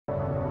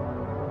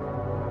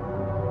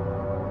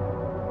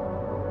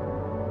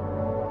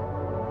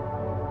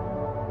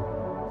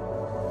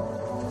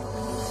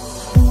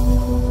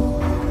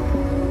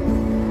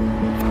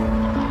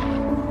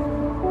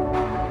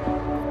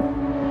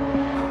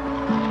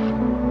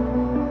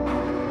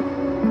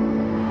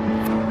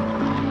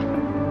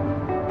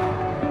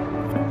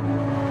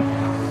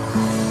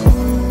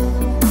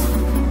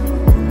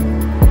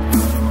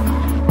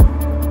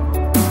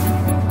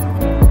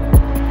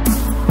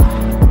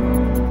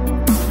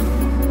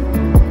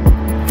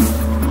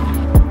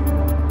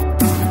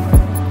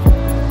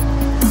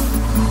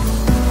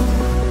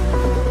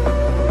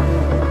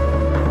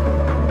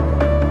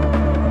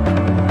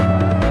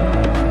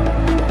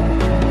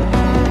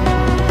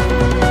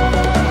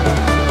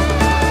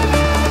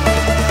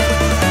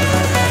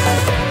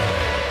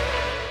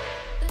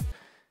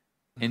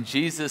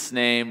Jesus'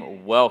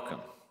 name,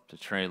 welcome to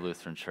Trinity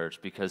Lutheran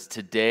Church, because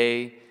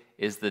today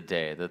is the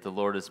day that the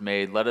Lord has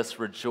made. Let us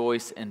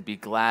rejoice and be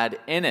glad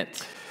in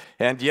it.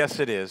 And yes,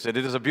 it is. It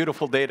is a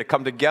beautiful day to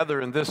come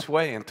together in this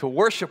way and to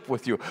worship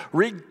with you,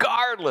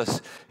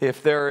 regardless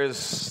if there is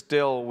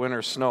still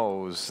winter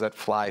snows that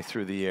fly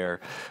through the air.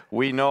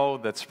 We know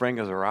that spring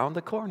is around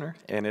the corner,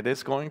 and it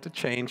is going to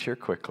change here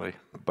quickly.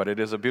 But it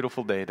is a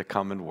beautiful day to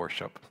come and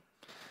worship.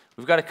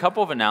 We've got a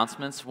couple of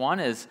announcements. One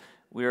is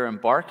we are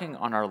embarking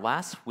on our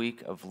last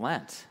week of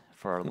Lent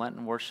for our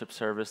Lenten worship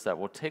service that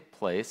will take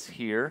place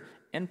here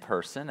in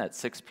person at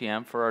 6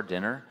 p.m. for our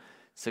dinner.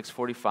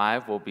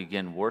 6:45 we'll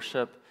begin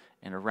worship,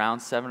 and around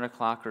 7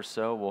 o'clock or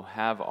so we'll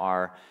have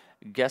our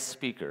guest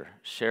speaker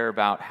share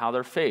about how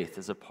their faith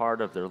is a part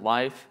of their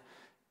life,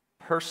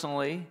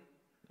 personally,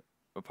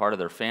 a part of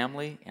their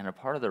family, and a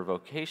part of their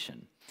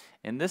vocation.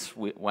 And this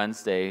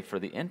Wednesday for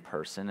the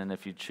in-person, and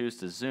if you choose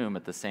to Zoom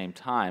at the same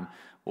time,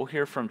 we'll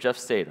hear from Jeff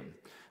Statham,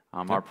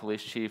 our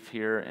police chief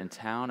here in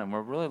town, and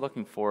we're really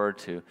looking forward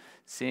to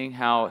seeing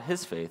how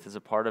his faith is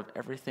a part of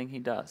everything he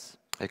does.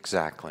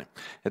 Exactly.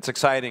 It's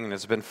exciting, and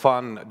it's been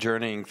fun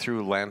journeying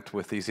through Lent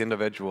with these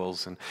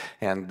individuals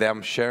and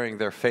them sharing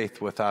their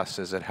faith with us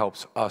as it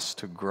helps us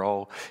to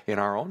grow in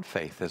our own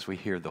faith as we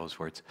hear those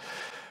words.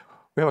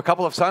 We have a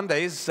couple of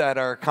Sundays that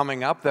are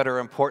coming up that are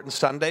important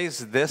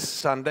Sundays. This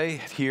Sunday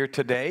here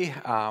today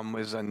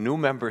is a new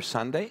member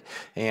Sunday,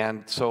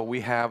 and so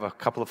we have a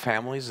couple of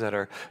families that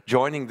are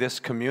joining this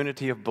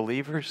community of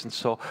believers, and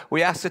so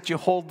we ask that you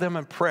hold them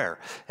in prayer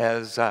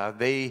as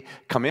they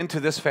come into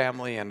this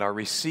family and are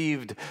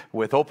received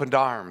with opened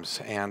arms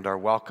and are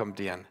welcomed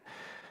in.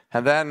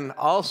 And then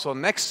also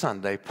next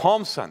Sunday,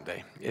 Palm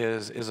Sunday,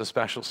 is a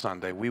special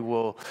Sunday. We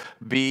will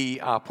be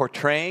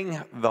portraying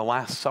the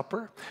Last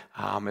Supper.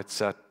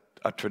 It's a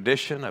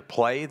tradition, a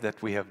play that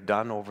we have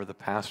done over the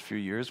past few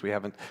years.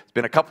 It's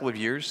been a couple of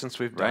years since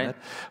we've done it,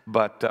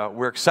 but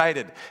we're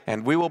excited.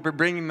 And we will be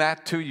bringing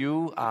that to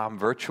you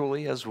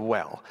virtually as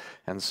well.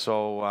 And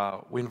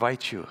so we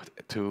invite you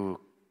to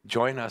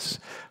join us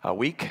a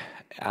week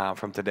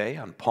from today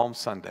on Palm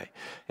Sunday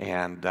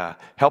and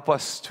help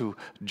us to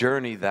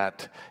journey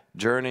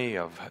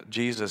of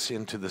Jesus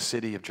into the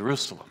city of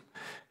Jerusalem,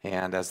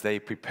 and as they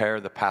prepare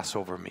the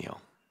Passover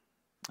meal.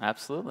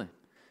 Absolutely.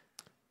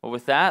 Well,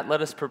 with that,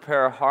 let us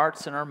prepare our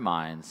hearts and our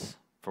minds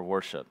for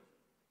worship.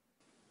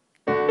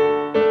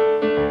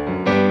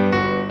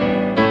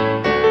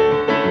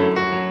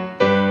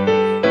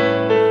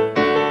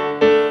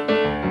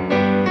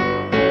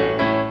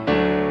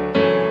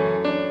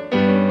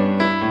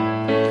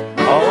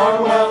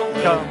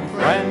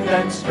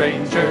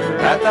 Stranger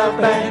at the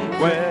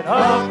banquet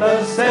of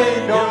the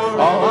Savior,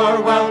 all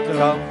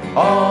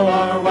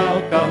are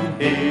welcome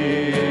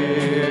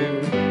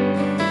here.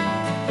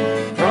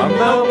 From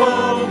the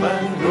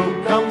woman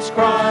who comes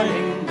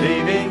crying,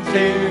 leaving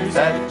tears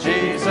at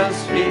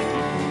Jesus' feet,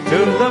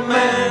 to the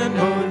man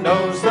who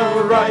knows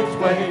the right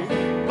way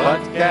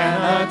but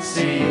cannot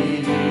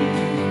see,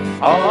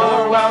 all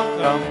are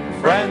welcome,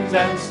 friends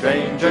and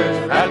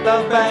strangers at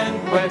the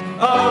banquet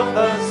of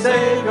the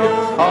Savior,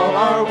 all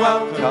are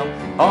welcome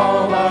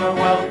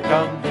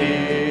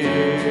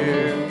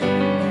here.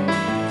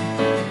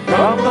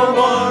 From the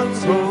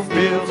ones who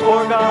feel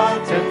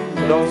forgotten,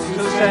 those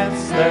who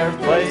sense their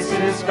place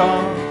is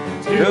gone,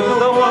 to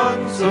the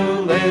ones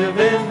who live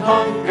in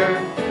hunger,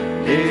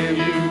 here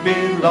you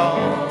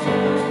belong.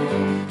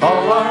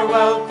 All are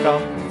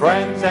welcome,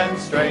 friends and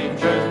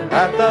strangers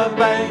at the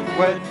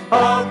banquet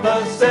of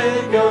the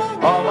Savior,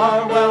 all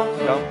are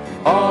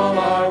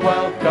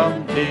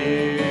welcome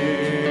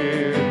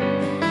here.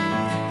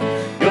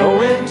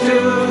 Go into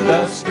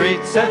the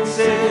streets and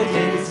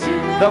cities,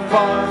 the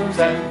farms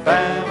and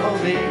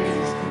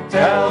families,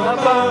 tell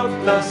about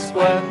the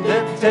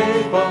splendid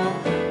table,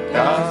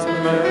 God's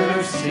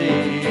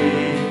mercy.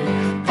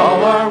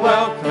 All are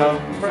welcome,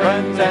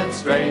 friends and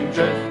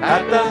strangers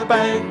at the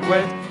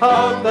banquet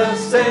of the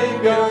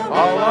Savior,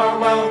 all are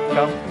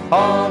welcome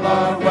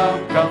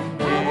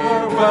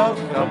here.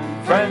 Welcome,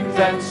 friends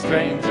and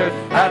strangers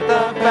at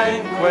the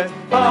banquet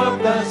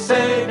of the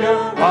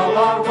Savior, all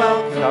are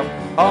welcome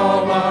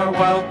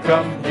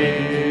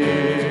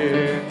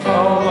here.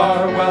 All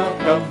are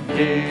welcome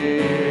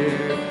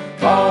here.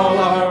 All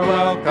are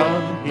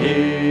welcome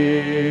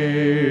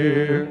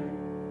here.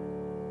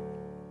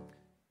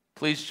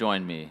 Please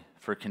join me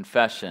for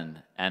confession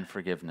and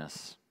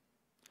forgiveness.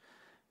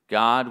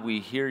 God, we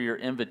hear your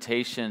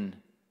invitation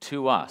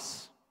to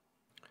us.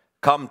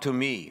 Come to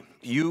me,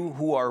 you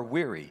who are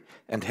weary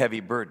and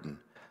heavy burdened.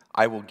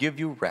 I will give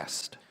you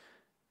rest.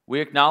 We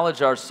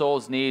acknowledge our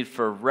soul's need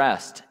for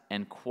rest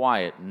and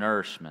quiet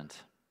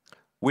nourishment.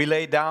 We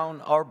lay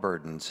down our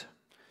burdens.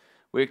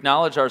 We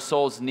acknowledge our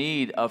soul's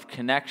need of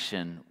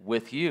connection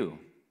with you.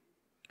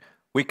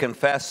 We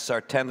confess our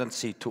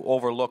tendency to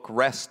overlook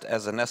rest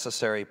as a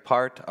necessary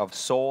part of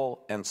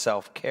soul and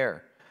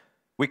self-care.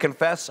 We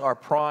confess our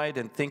pride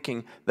in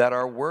thinking that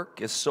our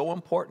work is so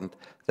important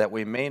that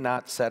we may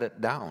not set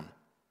it down.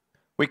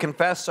 We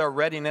confess our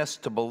readiness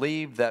to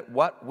believe that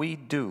what we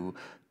do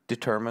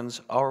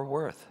determines our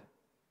worth.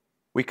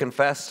 We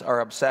confess our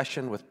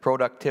obsession with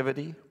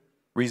productivity,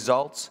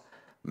 results,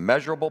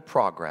 measurable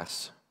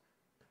progress.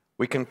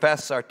 We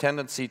confess our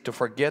tendency to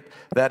forget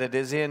that it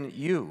is in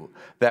you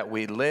that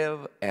we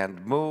live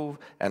and move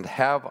and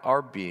have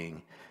our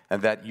being,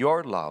 and that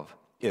your love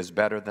is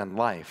better than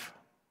life.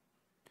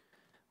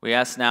 We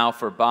ask now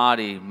for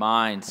body,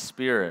 mind,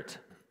 spirit,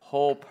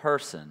 whole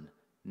person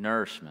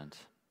nourishment.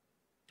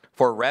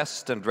 For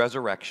rest and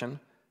resurrection,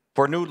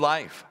 for new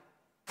life,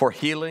 for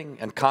healing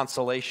and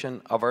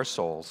consolation of our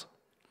souls.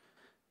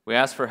 We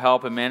ask for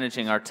help in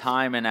managing our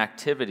time and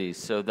activities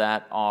so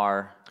that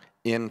our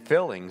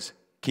infillings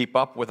keep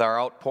up with our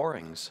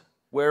outpourings.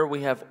 Where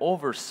we have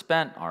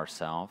overspent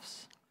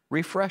ourselves,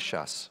 refresh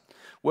us.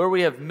 Where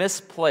we have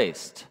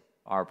misplaced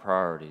our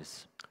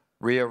priorities,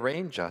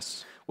 rearrange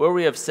us. Where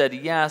we have said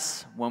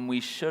yes when we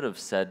should have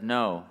said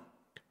no,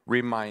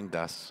 remind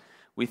us.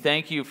 We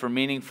thank you for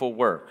meaningful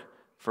work,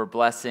 for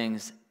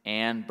blessings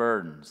and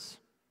burdens.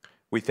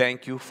 We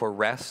thank you for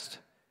rest.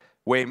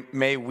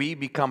 May we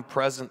become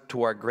present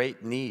to our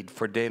great need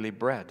for daily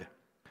bread,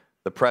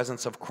 the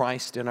presence of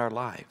Christ in our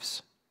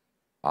lives.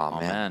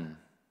 Amen. Amen.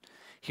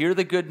 Hear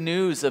the good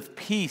news of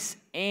peace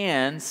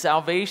and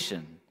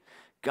salvation.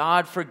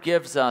 God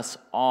forgives us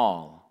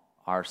all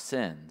our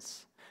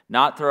sins,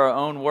 not through our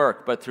own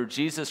work, but through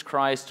Jesus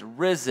Christ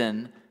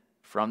risen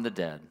from the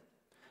dead.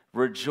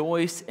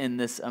 Rejoice in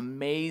this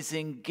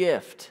amazing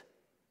gift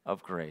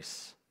of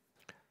grace.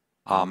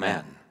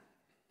 Amen.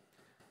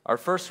 Our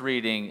first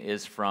reading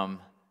is from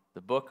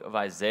the book of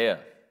Isaiah.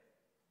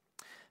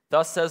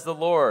 Thus says the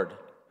Lord,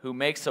 who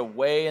makes a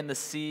way in the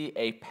sea,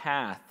 a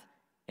path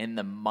in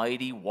the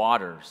mighty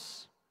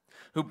waters,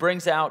 who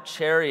brings out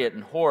chariot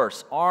and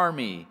horse,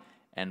 army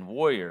and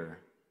warrior.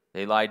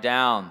 They lie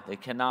down, they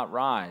cannot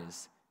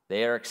rise.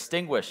 They are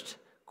extinguished,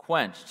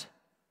 quenched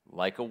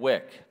like a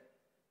wick.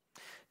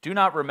 Do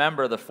not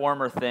remember the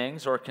former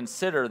things or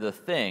consider the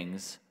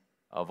things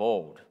of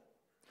old.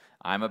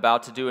 I am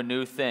about to do a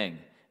new thing.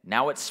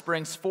 Now it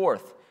springs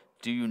forth.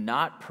 Do you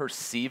not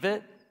perceive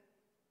it?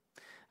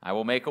 I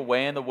will make a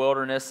way in the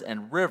wilderness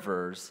and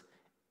rivers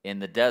in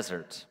the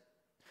desert.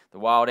 The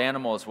wild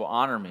animals will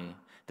honor me,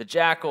 the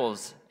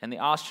jackals and the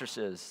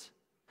ostriches.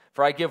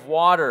 For I give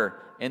water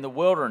in the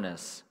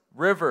wilderness,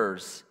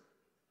 rivers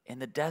in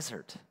the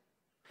desert,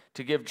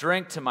 to give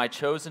drink to my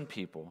chosen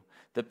people,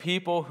 the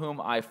people whom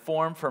I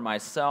formed for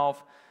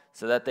myself,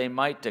 so that they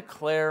might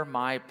declare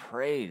my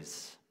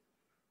praise.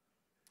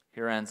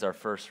 Here ends our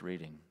first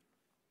reading.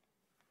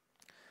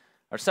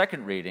 Our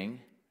second reading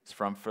is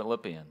from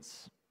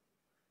Philippians.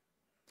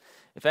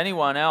 If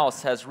anyone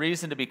else has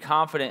reason to be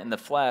confident in the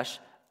flesh,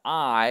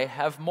 I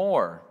have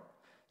more.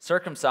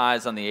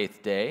 Circumcised on the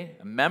 8th day,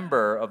 a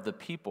member of the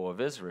people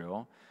of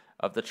Israel,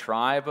 of the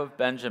tribe of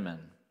Benjamin,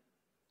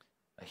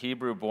 a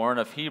Hebrew born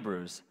of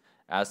Hebrews,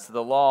 as to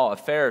the law, a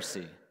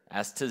Pharisee,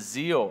 as to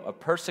zeal, a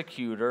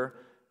persecutor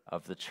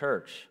of the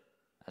church,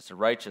 as to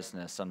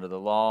righteousness under the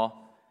law,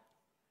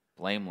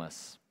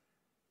 blameless.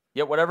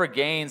 Yet whatever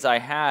gains I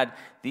had,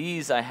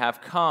 these I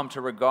have come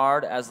to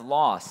regard as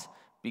loss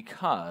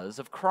because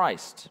of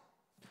Christ.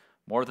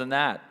 More than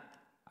that,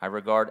 I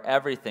regard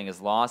everything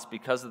as loss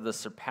because of the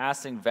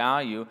surpassing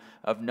value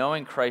of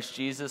knowing Christ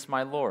Jesus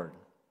my Lord.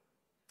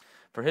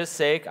 For his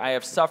sake I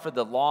have suffered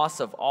the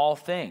loss of all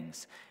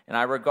things, and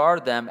I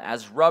regard them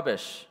as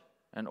rubbish,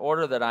 in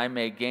order that I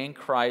may gain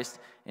Christ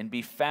and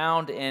be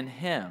found in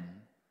him,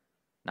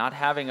 not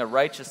having a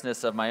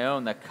righteousness of my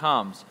own that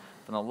comes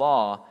from the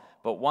law,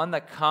 but one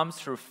that comes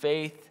through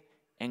faith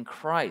in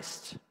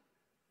Christ,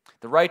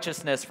 the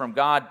righteousness from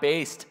God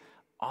based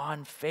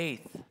on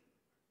faith.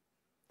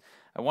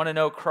 I want to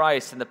know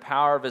Christ and the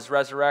power of his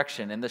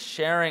resurrection and the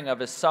sharing of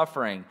his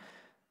suffering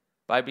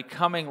by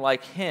becoming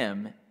like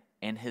him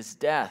in his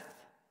death,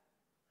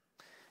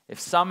 if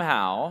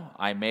somehow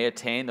I may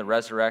attain the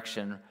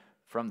resurrection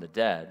from the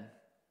dead.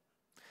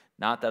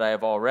 Not that I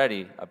have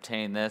already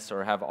obtained this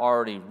or have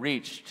already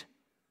reached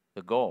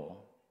the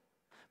goal,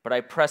 but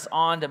I press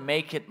on to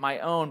make it my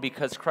own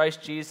because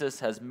Christ Jesus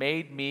has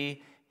made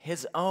me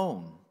his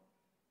own.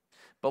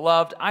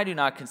 Beloved, I do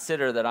not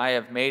consider that I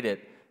have made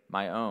it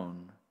my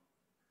own.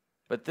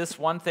 But this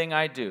one thing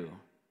I do,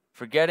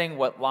 forgetting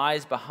what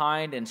lies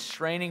behind and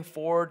straining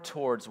forward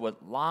towards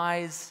what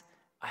lies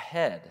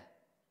ahead,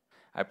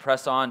 I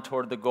press on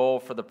toward the goal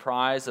for the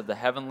prize of the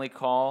heavenly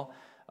call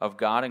of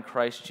God in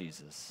Christ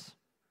Jesus.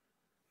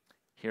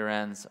 Here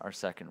ends our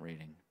second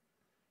reading.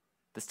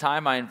 This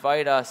time I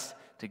invite us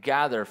to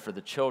gather for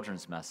the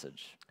children's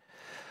message.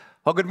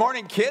 Well, good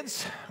morning,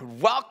 kids.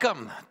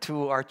 Welcome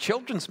to our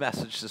children's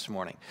message this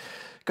morning.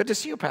 Good to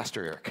see you,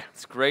 Pastor Eric.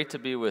 It's great to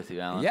be with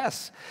you, Alan.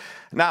 Yes.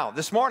 Now,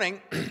 this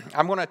morning,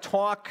 I'm going to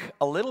talk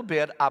a little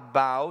bit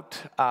about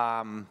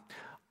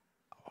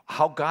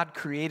how God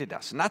created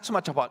us. Not so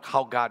much about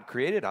how God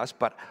created us,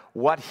 but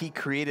what he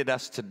created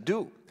us to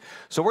do.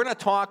 So we're going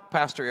to talk,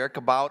 Pastor Eric,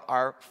 about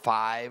our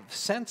 5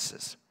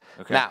 senses.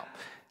 Okay. Now,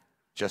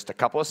 just a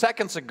couple of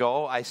seconds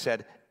ago, I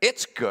said,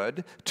 it's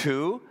good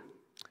to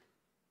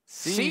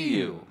see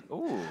you.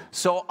 Ooh.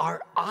 So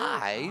our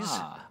eyes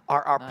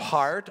are Nice.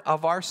 part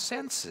of our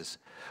senses.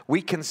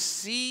 We can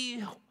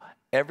see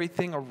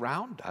everything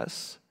around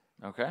us,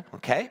 Okay.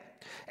 okay?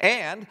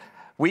 And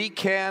we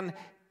can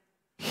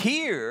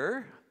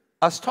hear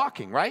us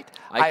talking, right?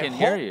 I can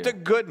hear you. hope to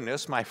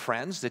goodness, my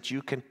friends, that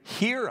you can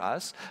hear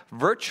us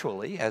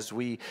virtually as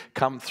we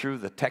come through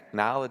the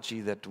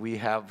technology that we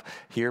have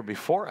here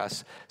before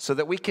us so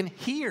that we can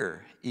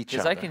hear each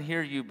Because other. I can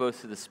hear you both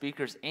through the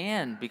speakers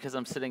and because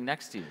I'm sitting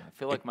next to you. I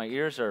feel like my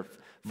ears are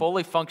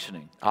fully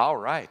functioning. All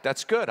right,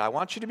 that's good. I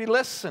want you to be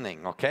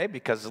listening, okay?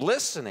 Because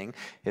listening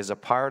is a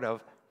part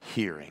of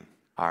hearing.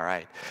 All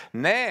right.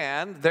 And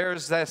then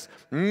there's this,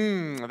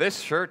 this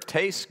sure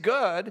tastes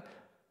good.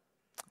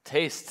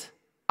 Taste.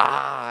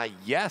 Ah,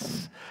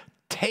 yes.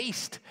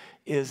 Taste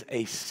is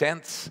a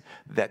sense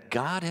that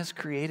God has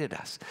created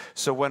us.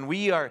 So when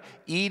we are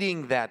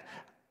eating that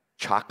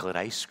chocolate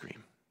ice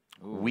cream,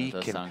 we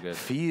that does sound can good.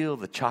 feel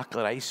the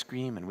chocolate ice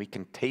cream and we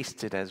can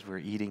taste it as we're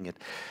eating it.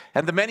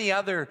 And the many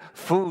other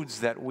foods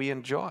that we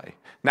enjoy.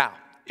 Now,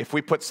 if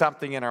we put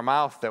something in our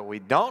mouth that we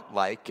don't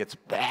like, it's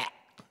bad,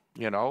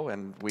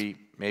 and we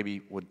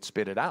maybe would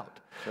spit it out.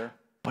 Sure.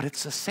 But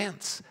it's a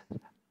sense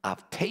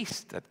of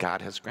taste that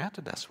God has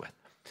granted us with.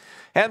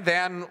 And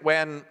then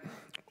when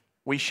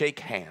we shake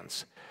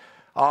hands,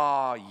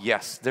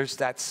 yes, there's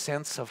that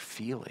sense of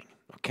feeling,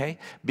 okay?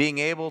 Being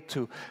able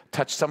to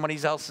touch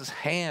somebody else's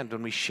hand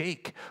when we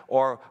shake,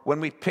 or when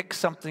we pick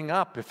something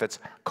up, if it's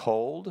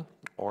cold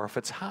or if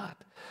it's hot.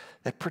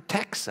 It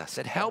protects us.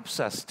 It helps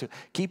us to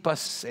keep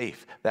us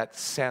safe, that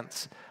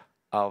sense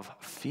of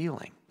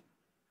feeling.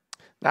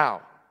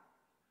 Now,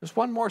 there's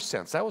one more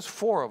sense. That was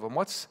 4 of them.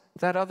 What's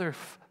that other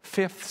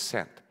 5th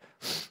scent?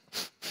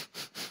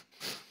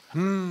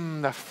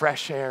 The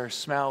fresh air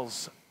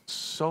smells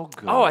so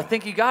good. Oh, I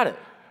think you got it.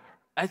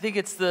 I think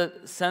it's the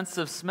sense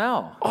of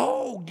smell.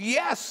 Oh,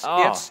 yes.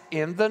 Oh. It's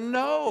in the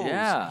nose.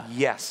 Yeah.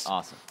 Yes.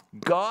 Awesome.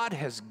 God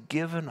has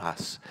given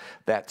us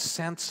that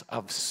sense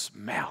of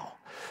smell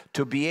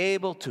to be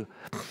able to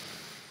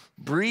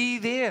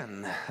breathe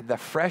in the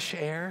fresh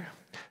air,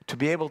 to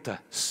be able to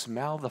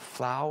smell the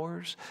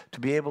flowers,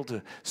 to be able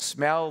to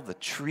smell the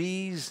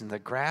trees and the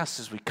grass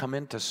as we come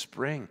into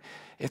spring.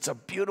 It's a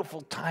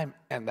beautiful time,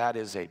 and that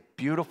is a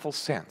beautiful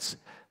sense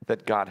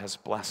that God has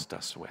blessed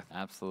us with.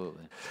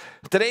 Absolutely.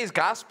 Today's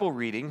gospel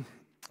reading,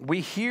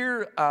 we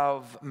hear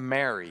of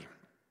Mary,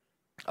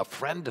 a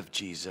friend of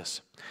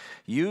Jesus,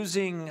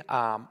 using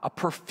a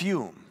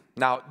perfume.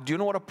 Now, do you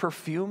know what a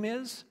perfume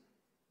is?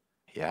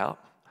 Yeah.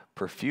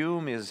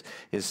 Perfume is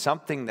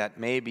something that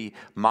maybe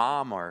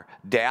mom or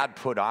dad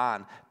put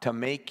on to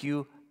make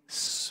you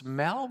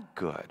smell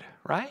good,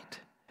 right?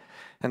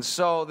 And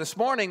so this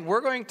morning, we're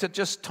going to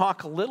just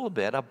talk a little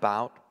bit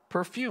about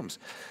perfumes.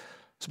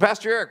 So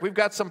Pastor Eric, we've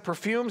got some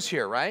perfumes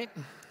here, right?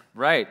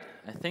 Right.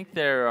 I think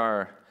there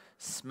are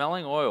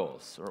smelling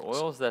oils or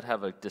oils that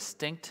have a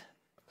distinct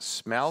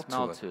Smell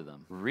to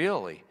them.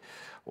 Really?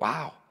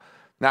 Wow.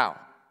 Now,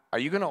 are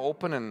you going to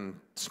open and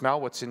smell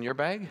what's in your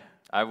bag?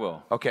 I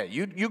will. Okay,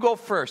 you go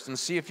first and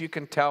see if you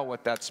can tell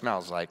what that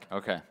smells like.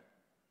 Okay.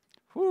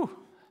 Whew.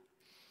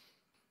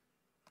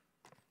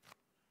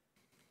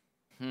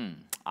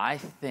 I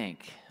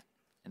think,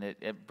 and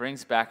it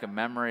brings back a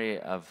memory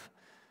of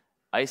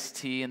iced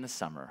tea in the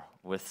summer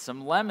with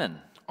some lemon.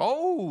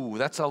 Oh,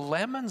 that's a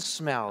lemon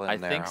smell in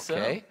there. I think so.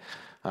 Okay.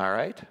 All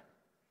right.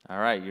 All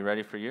right, you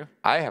ready for you?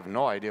 I have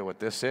no idea what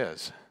this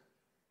is.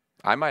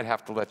 I might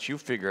have to let you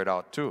figure it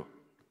out too.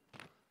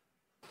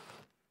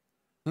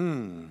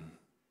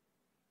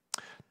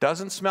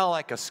 Doesn't smell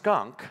like a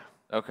skunk.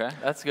 Okay,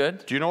 that's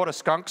good. Do you know what a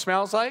skunk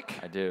smells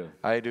like? I do.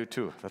 I do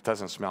too. That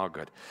doesn't smell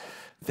good.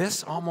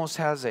 This almost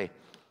has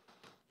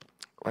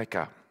like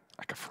a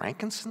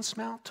frankincense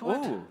smell to it.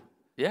 Ooh,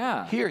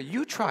 yeah. Here,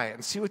 you try it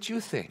and see what you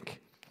think.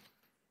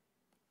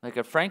 Like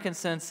a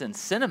frankincense and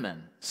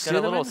cinnamon. It's got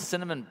a little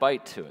cinnamon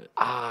bite to it.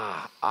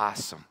 Ah,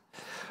 awesome.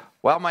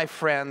 Well, my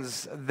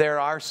friends, there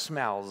are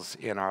smells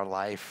in our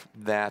life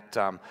that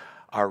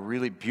are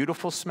really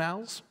beautiful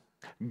smells,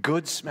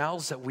 good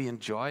smells that we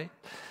enjoy.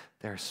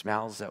 There are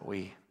smells that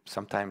we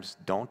sometimes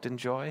don't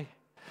enjoy.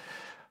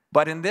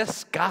 But in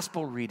this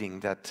gospel reading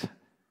that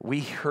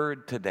we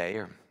heard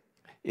today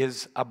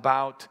is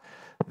about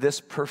this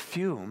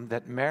perfume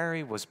that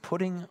Mary was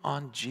putting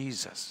on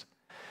Jesus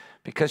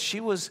because she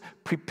was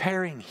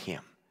preparing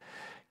him,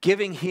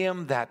 giving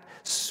him that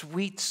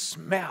sweet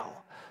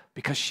smell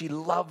because she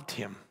loved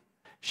him,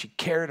 she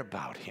cared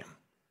about him.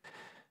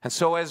 And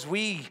so as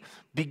we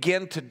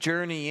begin to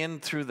journey in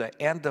through the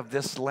end of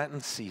this Lenten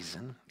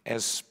season,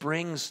 as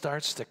spring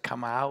starts to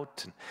come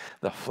out and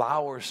the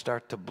flowers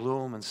start to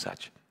bloom and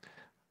such,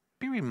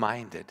 be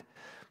reminded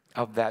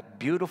of that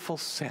beautiful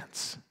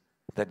sense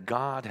that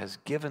God has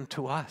given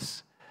to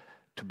us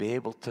to be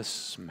able to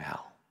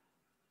smell.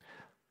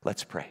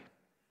 Let's pray.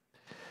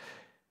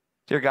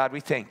 Dear God, we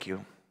thank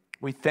you.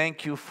 We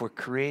thank you for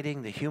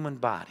creating the human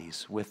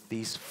bodies with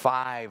these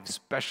 5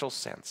 special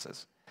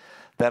senses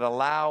that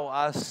allow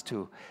us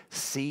to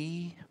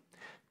see,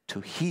 to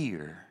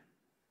hear,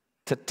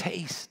 to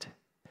taste,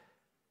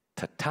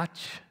 to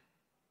touch,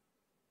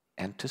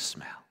 and to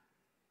smell.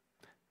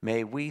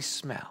 may we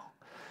smell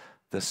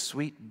the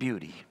sweet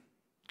beauty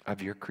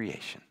of your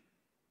creation.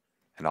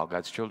 And all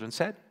God's children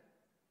said,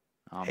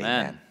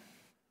 Amen.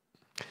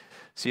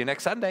 See you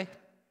next Sunday.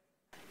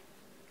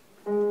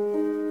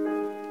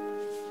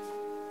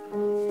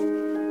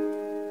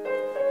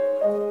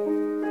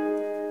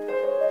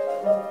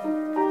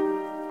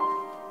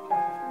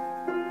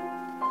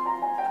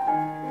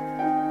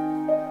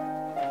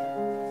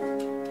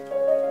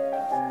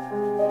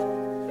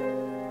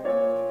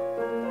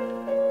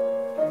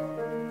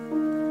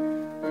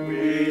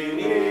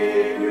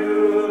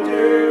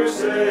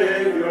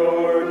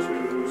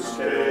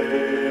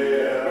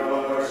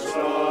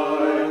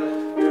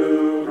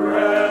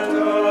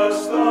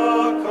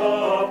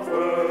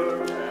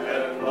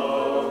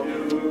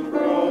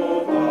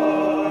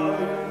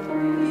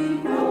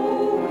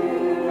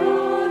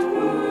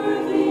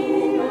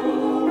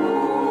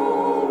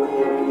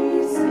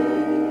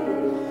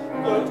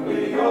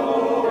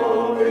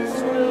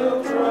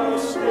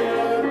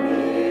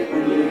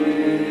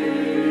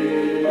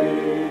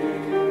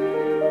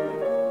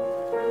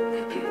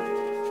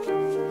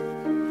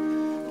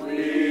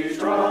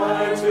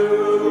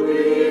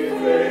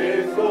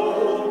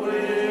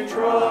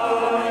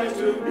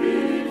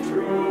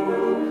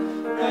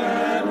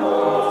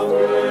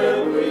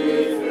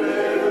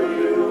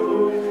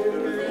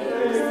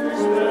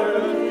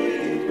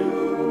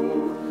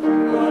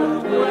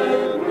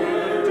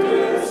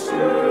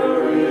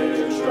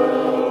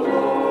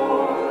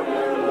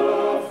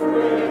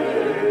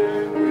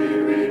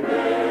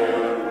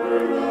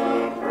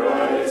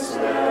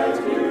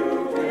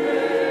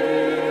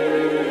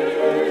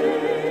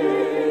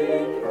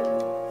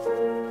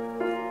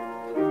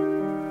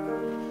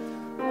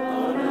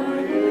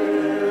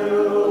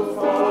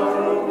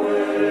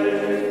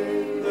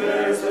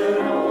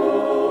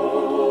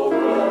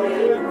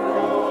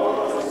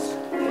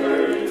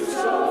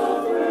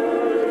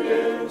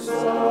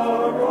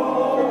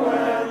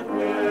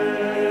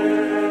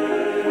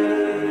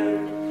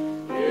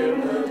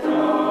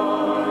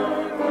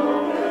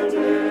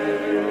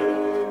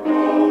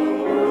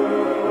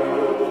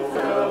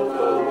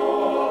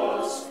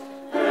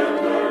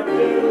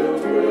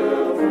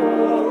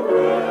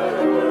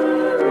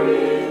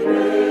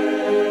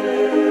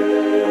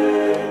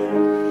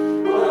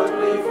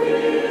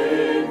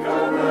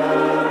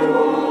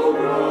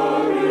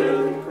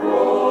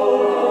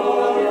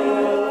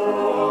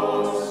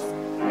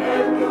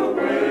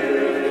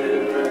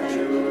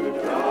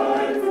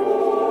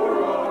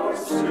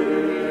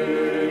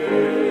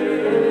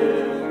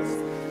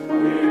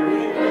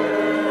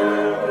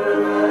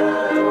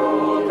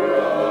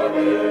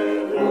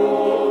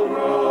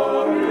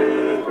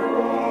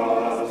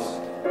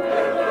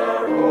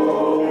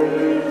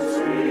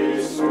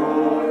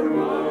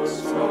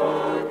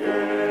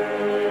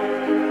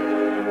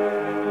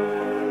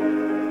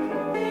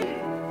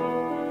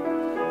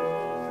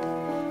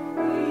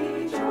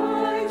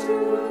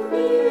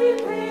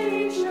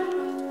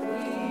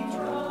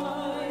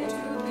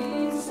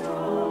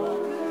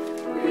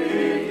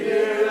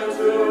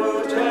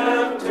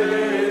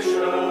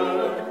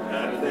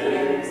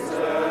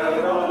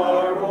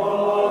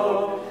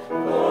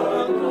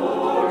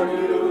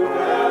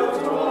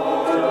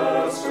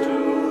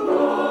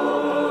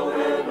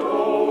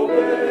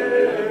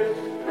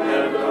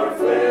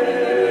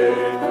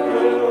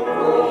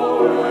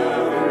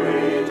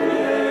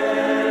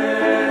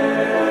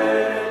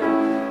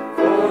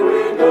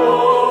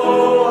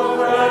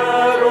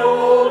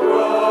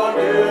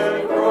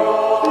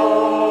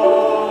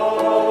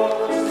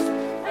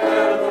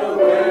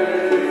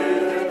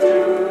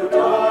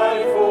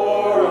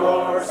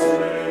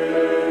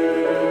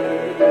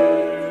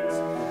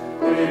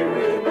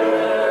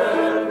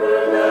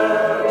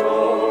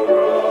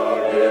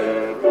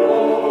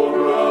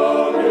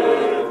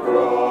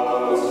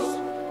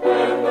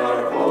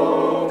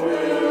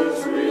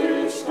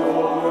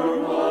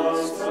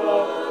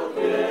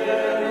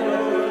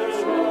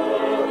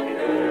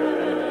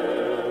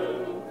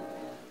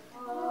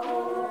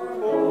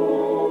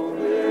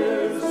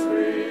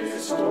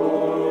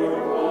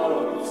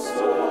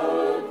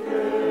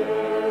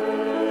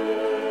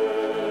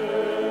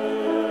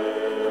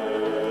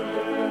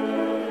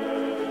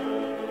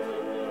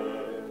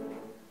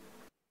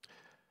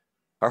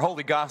 Our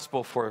Holy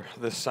Gospel for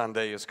this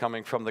Sunday is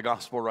coming from the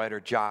Gospel writer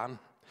John,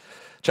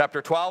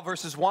 chapter 12,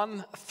 verses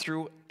 1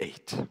 through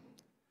 8.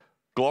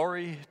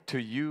 Glory to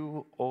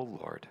you, O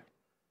Lord.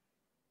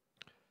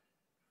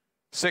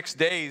 6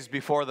 days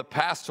before the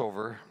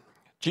Passover,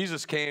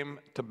 Jesus came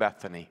to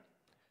Bethany,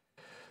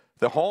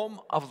 the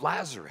home of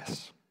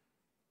Lazarus,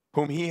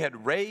 whom he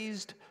had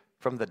raised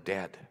from the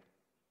dead.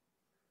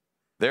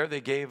 There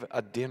they gave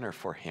a dinner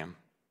for him.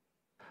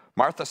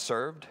 Martha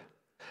served,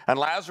 and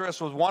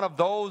Lazarus was one of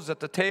those at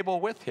the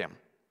table with him.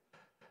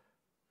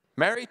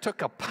 Mary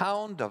took a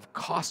pound of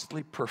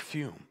costly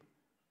perfume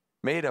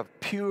made of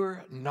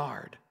pure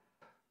nard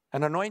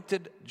and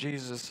anointed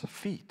Jesus'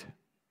 feet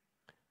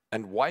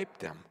and wiped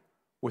them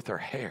with her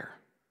hair.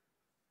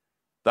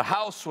 The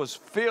house was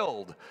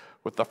filled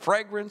with the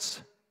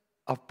fragrance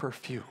of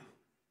perfume.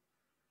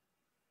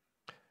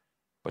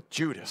 But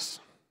Judas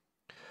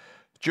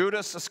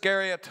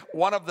Iscariot,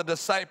 one of the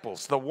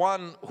disciples, the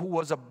one who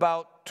was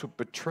about to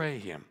betray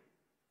him,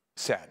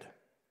 said,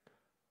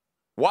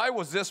 "Why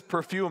was this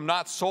perfume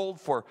not sold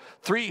for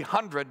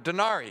 300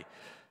 denarii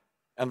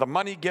and the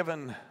money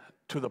given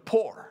to the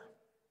poor?"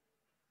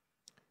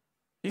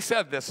 He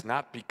said this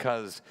not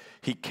because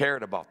he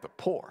cared about the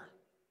poor,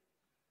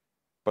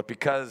 but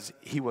because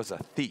he was a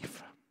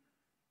thief.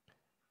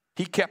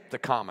 He kept the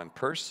common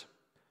purse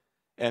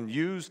and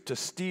used to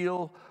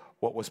steal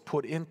what was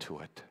put into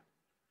it.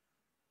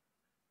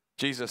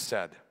 Jesus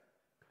said,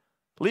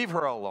 "Leave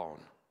her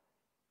alone.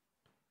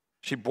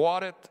 She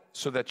bought it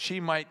so that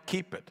she might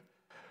keep it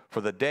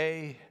for the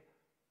day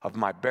of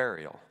my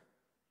burial.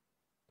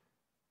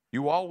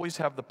 You always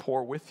have the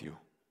poor with you,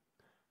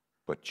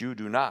 but you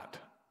do not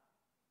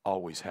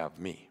always have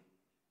me."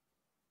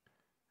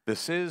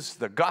 This is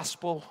the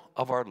gospel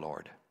of our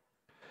Lord.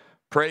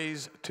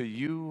 Praise to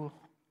you,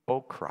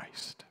 O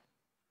Christ.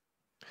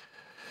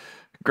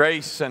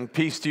 Grace and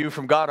peace to you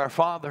from God our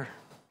Father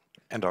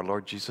and our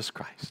Lord Jesus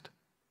Christ.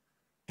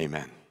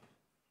 Amen.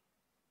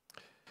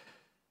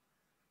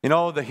 You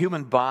know, the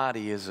human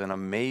body is an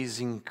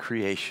amazing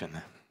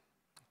creation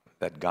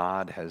that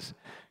God has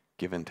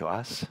given to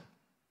us.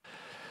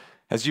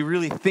 As you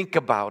really think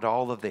about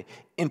all of the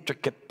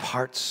intricate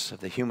parts of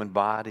the human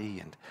body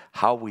and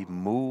how we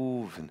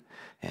move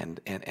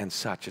and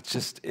such,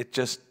 it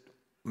just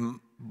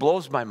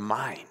blows my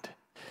mind.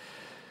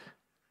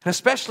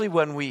 Especially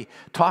when we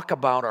talk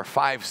about our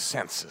five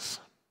senses.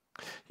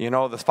 You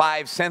know, the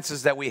five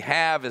senses that we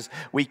have is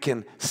we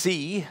can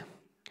see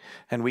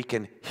and we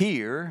can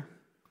hear,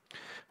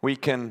 we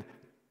can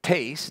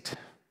taste,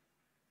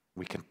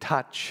 we can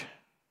touch,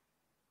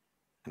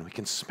 and we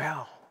can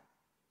smell.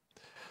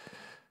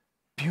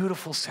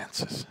 Beautiful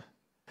senses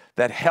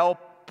that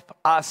help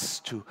us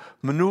to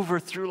maneuver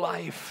through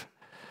life,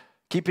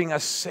 keeping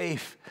us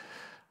safe,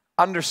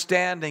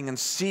 understanding and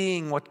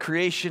seeing what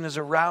creation is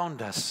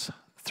around us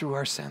through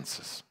our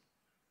senses.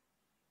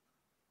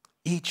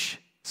 Each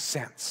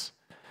sense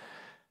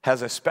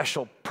has a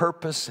special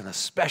purpose and a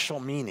special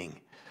meaning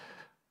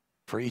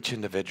for each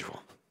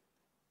individual.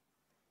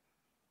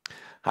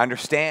 I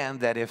understand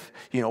that if,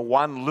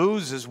 one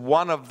loses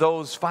one of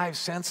those five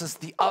senses,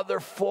 the other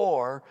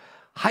four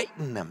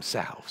heighten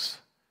themselves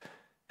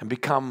and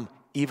become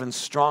even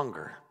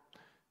stronger,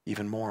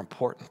 even more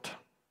important.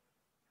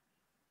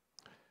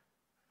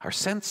 Our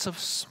sense of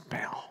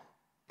smell.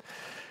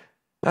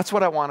 That's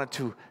what I wanted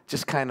to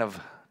just kind of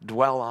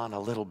dwell on a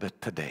little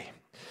bit today,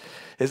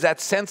 is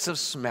that sense of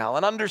smell,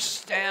 an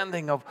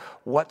understanding of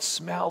what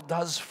smell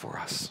does for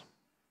us.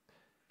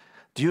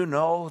 Do you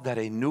know that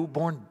a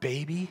newborn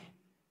baby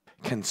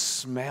can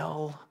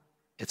smell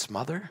its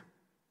mother?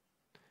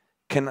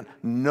 Can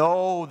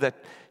know that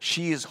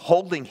she is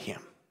holding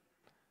him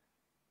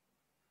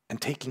and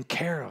taking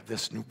care of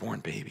this newborn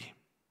baby?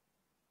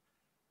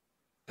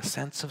 A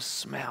sense of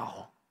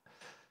smell.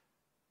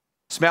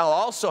 Smell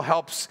also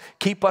helps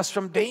keep us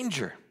from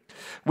danger.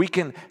 We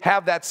can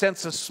have that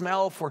sense of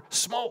smell for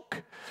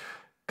smoke.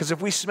 Because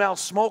if we smell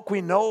smoke,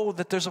 we know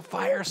that there's a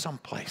fire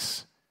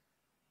someplace.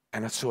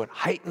 And so it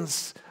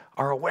heightens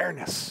our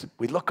awareness.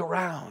 We look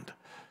around.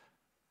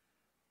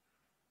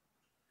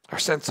 Our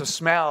sense of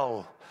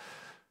smell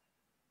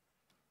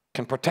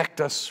can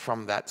protect us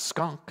from that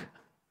skunk.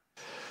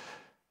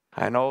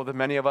 I know that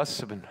many of us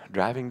have been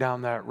driving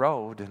down that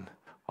road, and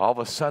all of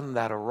a sudden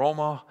that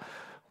aroma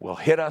will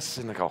hit us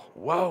and go,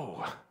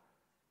 whoa,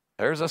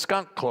 there's a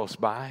skunk close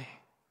by.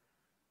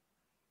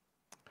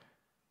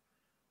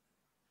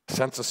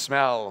 Sense of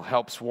smell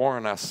helps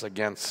warn us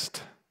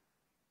against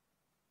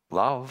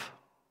love.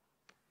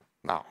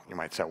 Now, you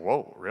might say,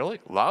 whoa, really?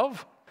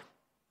 Love?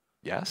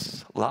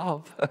 Yes,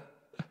 love.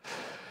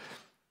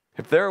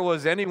 If there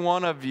was any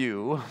one of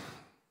you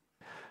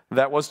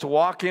that was to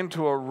walk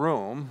into a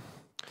room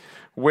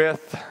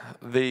with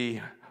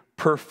the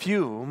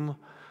perfume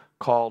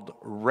called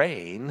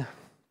rain,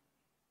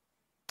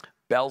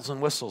 bells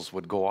and whistles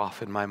would go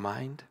off in my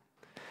mind.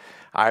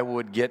 I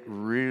would get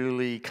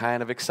really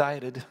kind of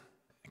excited,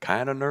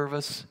 kind of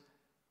nervous,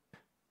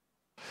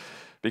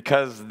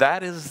 because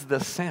that is the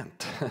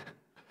scent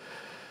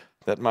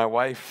that my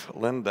wife,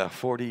 Linda,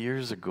 40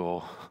 years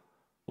ago,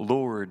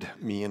 lured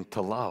me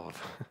into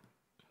love.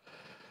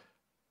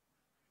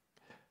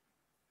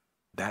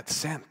 That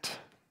scent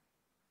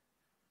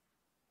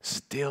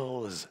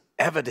still is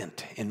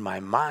evident in my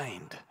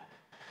mind,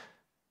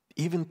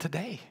 even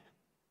today.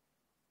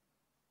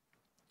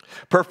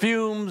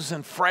 Perfumes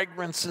and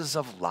fragrances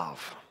of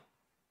love.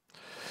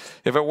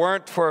 If it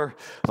weren't for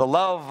the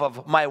love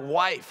of my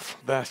wife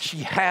that she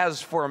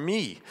has for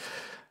me,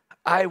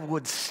 I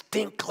would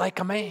stink like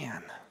a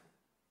man.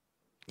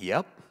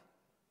 Yep,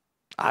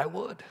 I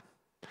would.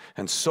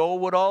 And so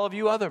would all of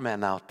you other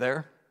men out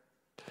there.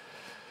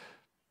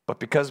 But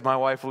because my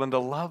wife Linda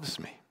loves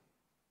me,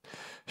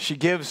 she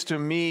gives to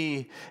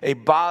me a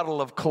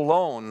bottle of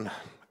cologne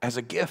as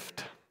a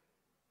gift,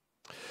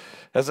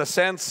 as a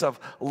sense of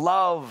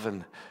love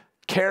and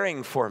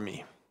caring for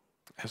me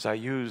as I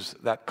use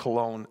that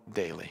cologne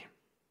daily.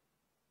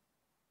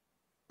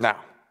 Now,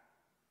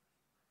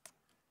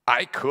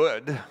 I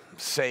could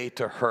say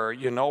to her,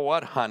 you know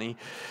what, honey,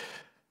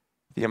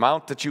 the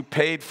amount that you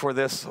paid for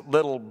this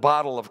little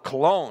bottle of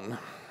cologne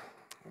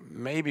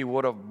maybe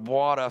would have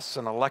bought us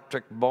an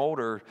electric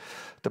motor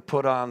to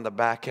put on the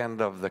back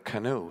end of the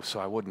canoe so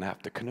I wouldn't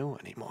have to canoe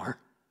anymore.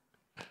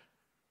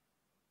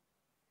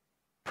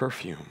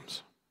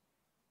 Perfumes.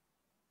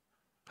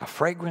 A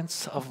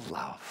fragrance of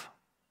love.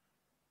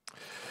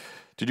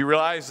 Did you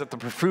realize that the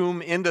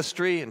perfume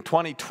industry in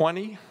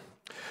 2020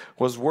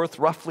 was worth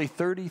roughly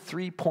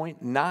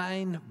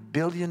 $33.9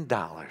 billion?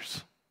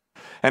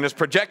 And is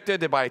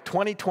projected by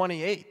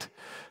 2028,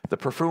 the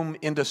perfume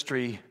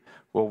industry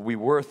will be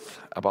worth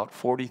about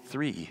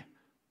 $43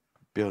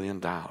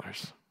 billion.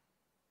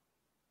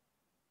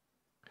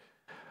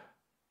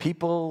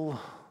 People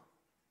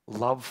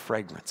love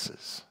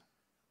fragrances,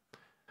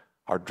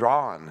 are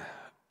drawn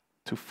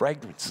to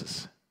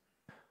fragrances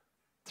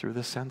through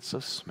the sense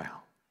of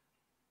smell.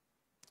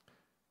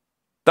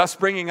 Thus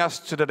bringing us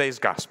to today's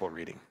gospel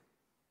reading.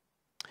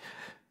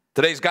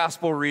 Today's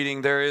gospel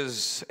reading, there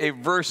is a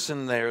verse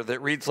in there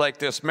that reads like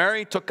this: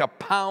 Mary took a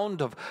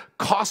pound of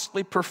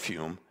costly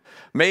perfume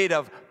made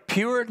of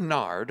pure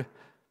nard,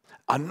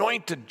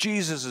 anointed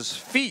Jesus'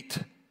 feet,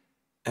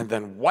 and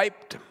then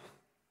wiped them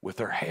with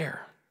her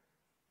hair.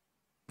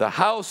 The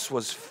house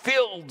was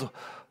filled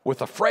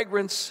with a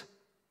fragrance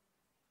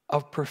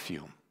of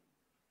perfume.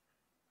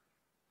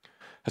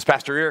 As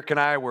Pastor Eric and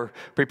I were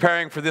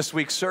preparing for this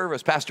week's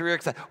service, Pastor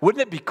Eric said,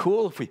 wouldn't it be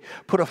cool if we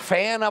put a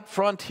fan up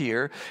front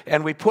here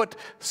and we put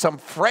some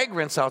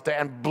fragrance out there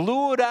and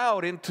blew it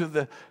out into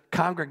the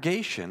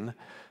congregation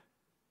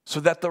so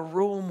that the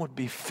room would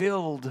be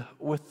filled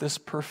with this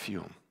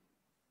perfume?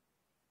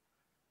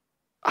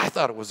 I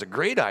thought it was a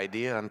great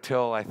idea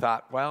until I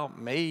thought, well,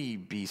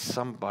 maybe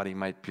somebody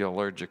might be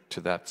allergic to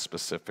that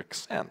specific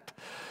scent.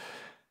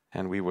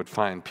 And we would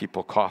find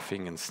people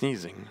coughing and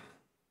sneezing.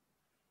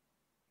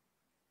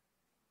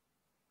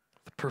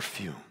 The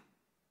perfume.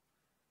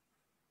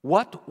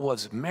 What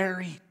was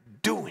Mary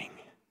doing?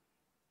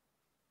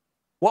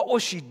 What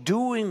was she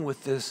doing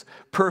with this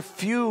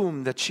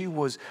perfume that she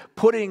was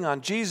putting on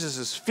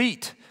Jesus'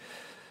 feet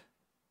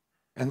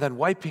and then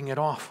wiping it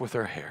off with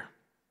her hair?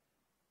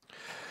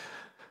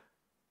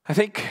 I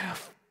think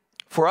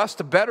for us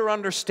to better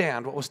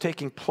understand what was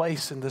taking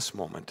place in this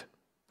moment,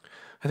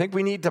 I think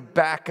we need to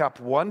back up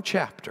one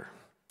chapter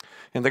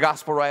in the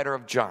gospel writer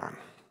of John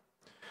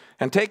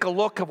and take a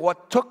look at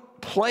what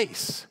took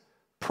place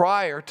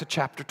prior to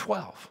chapter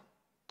 12.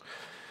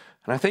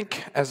 And I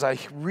think as I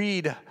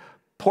read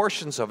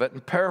portions of it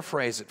and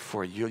paraphrase it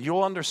for you,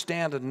 you'll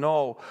understand and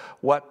know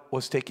what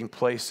was taking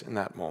place in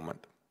that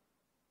moment.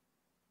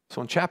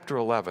 So in chapter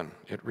 11,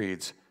 it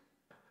reads,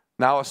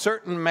 Now a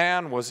certain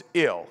man was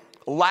ill,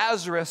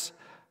 Lazarus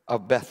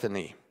of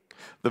Bethany,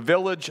 the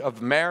village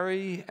of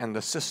Mary and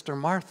the sister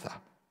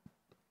Martha.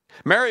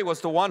 Mary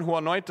was the one who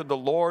anointed the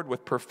Lord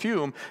with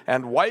perfume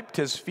and wiped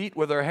his feet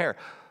with her hair.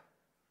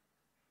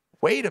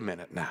 Wait a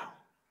minute now.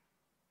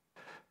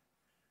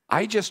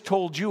 I just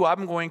told you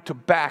I'm going to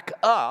back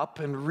up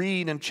and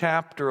read in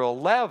chapter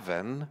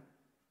 11.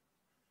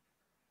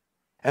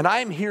 And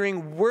I'm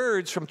hearing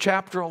words from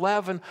chapter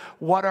 11,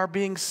 what are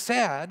being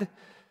said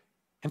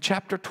in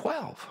chapter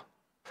 12.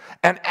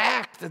 An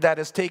act that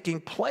is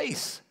taking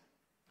place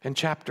in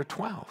chapter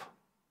 12.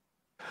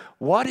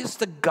 What is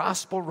the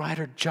gospel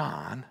writer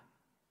John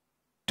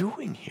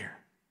doing here?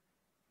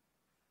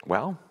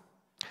 Well,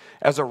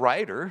 as a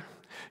writer,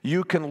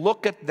 you can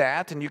look at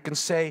that and you can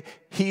say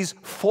he's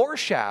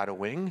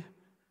foreshadowing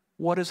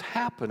what is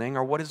happening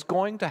or what is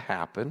going to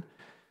happen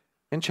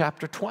in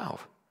chapter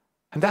 12.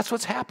 And that's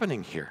what's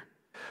happening here.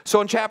 So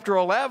in chapter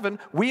 11,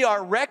 we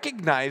are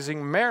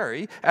recognizing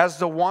Mary as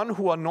the one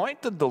who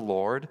anointed the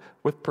Lord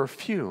with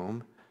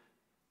perfume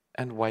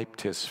and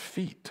wiped his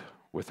feet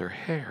with her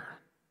hair.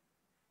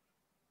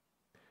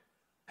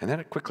 And then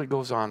it quickly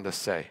goes on to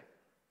say,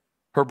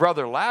 her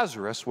brother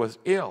Lazarus was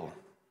ill.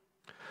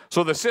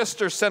 So the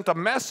sisters sent a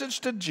message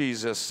to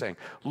Jesus saying,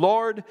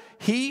 Lord,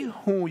 he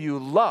whom you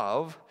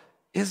love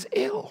is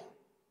ill.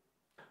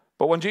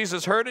 But when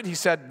Jesus heard it, he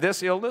said,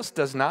 this illness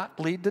does not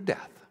lead to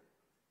death.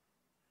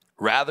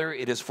 Rather,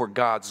 it is for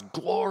God's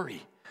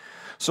glory,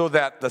 so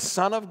that the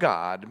Son of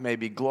God may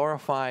be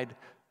glorified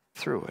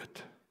through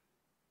it.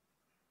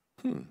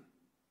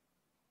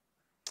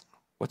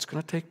 What's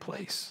going to take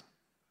place?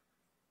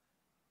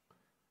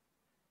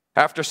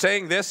 After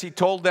saying this, he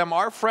told them,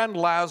 our friend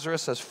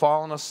Lazarus has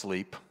fallen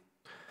asleep,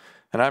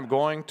 and I'm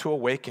going to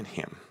awaken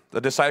him. The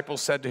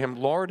disciples said to him,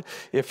 Lord,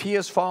 if he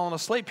has fallen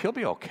asleep, he'll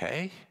be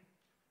okay.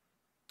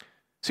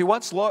 See,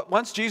 once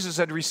Jesus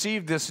had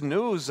received this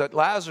news that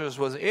Lazarus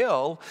was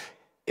ill,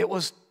 it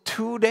was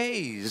 2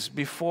 days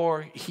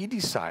before he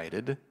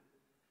decided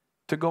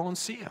to go and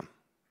see him.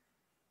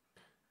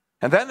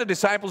 And then the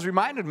disciples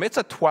reminded him, it's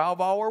a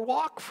 12-hour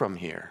walk from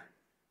here.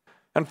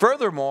 And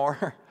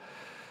furthermore,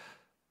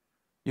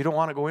 you don't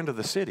want to go into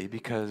the city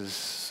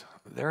because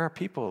there are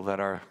people that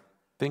are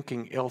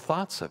thinking ill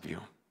thoughts of you.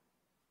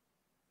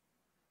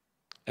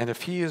 And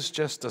if he is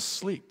just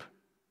asleep,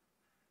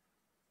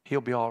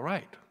 he'll be all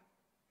right.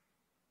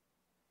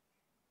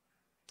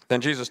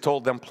 Then Jesus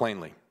told them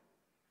plainly,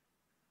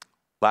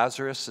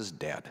 Lazarus is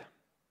dead.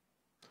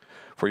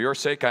 For your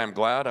sake I am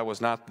glad I was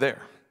not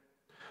there,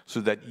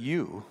 so that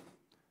you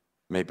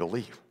may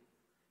believe.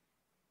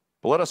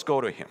 But let us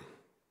go to him.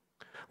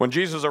 When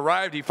Jesus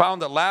arrived, he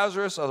found that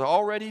Lazarus had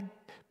already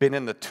been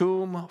in the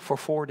tomb for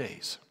 4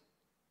 days.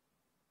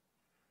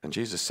 And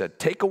Jesus said,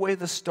 take away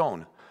the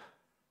stone.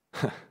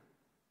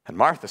 And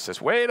Martha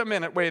says, wait a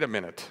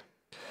minute.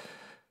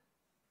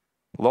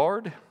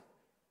 Lord,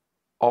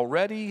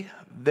 already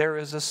there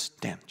is a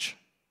stench.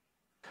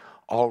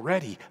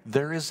 Already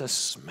there is a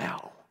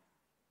smell.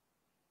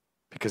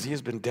 Because he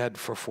has been dead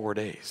for 4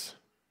 days.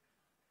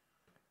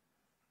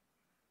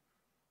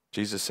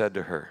 Jesus said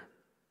to her,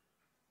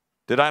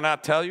 did I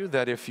not tell you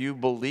that if you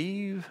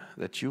believe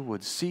that you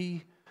would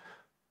see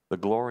the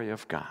glory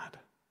of God?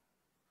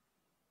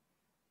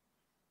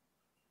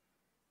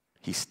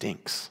 He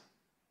stinks.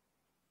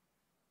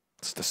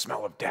 It's the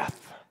smell of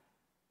death.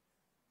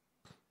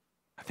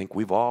 I think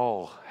we've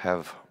all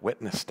have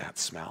witnessed that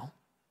smell.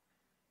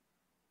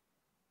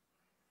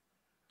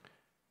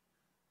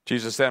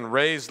 Jesus then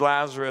raised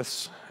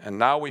Lazarus, and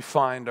now we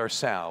find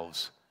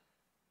ourselves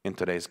in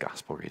today's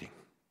gospel reading.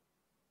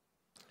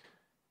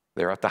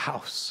 They're at the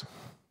house.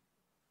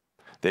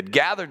 They'd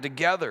gathered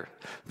together,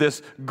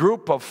 this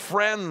group of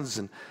friends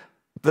and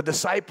the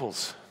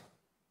disciples.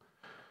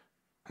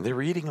 They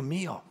were eating a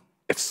meal.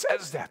 It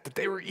says that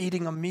they were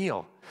eating a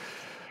meal.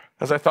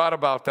 As I thought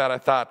about that, I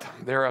thought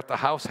they're at the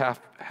house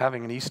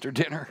having an Easter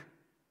dinner.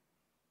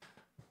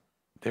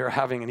 They're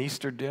having an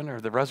Easter dinner,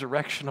 the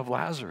resurrection of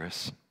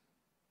Lazarus,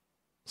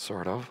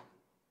 sort of.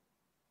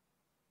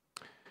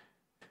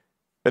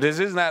 But it is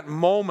in that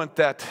moment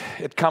that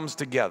it comes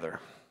together.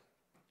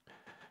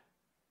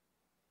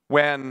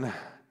 When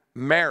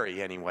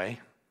Mary, anyway,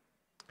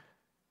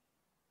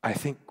 I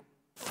think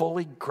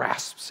fully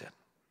grasps it,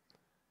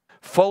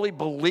 fully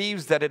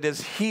believes that it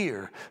is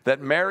here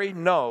that Mary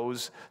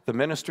knows the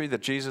ministry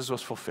that Jesus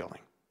was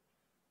fulfilling.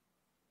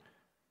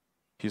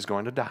 He's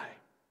going to die.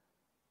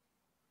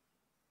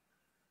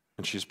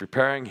 And she's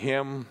preparing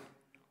him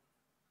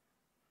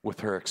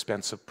with her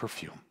expensive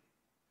perfume.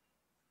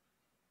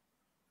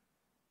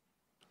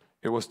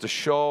 It was to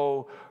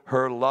show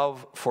her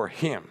love for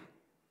him.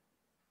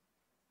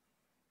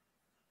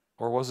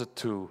 Or was it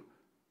to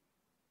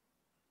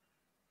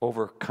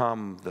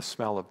overcome the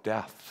smell of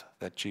death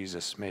that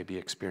Jesus may be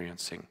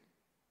experiencing?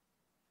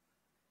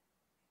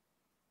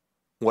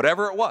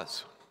 Whatever it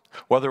was,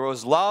 whether it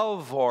was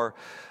love or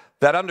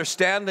that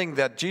understanding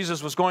that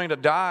Jesus was going to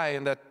die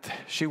and that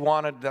she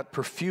wanted that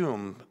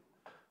perfume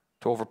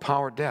to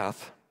overpower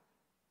death,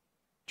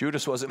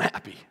 Judas wasn't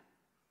happy.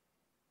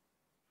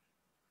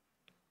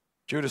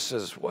 Judas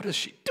says, what is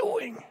she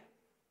doing?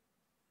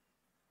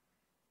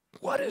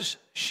 What is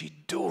she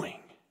doing?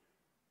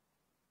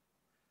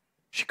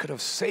 She could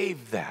have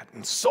saved that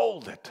and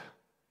sold it,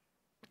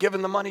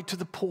 given the money to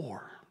the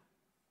poor.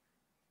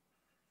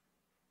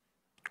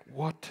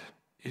 What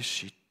is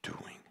she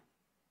doing?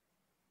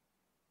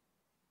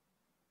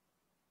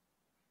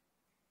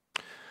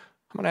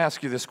 I'm going to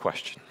ask you this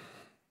question.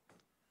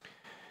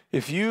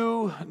 If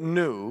you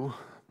knew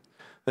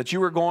that you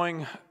were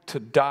going to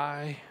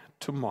die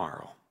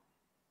tomorrow,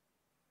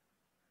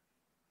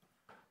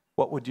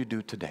 what would you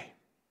do today?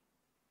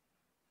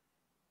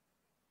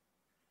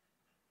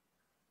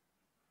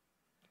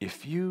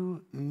 If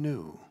you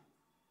knew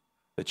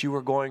that you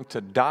were going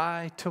to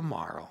die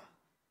tomorrow,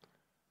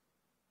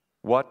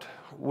 what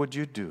would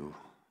you do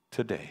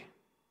today?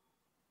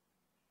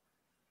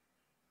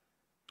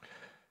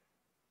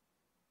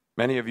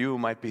 Many of you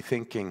might be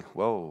thinking,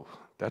 whoa,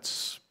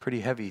 that's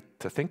pretty heavy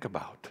to think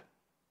about.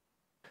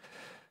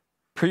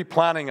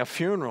 Pre-planning a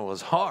funeral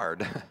is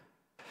hard.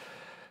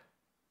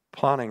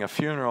 Planning a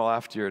funeral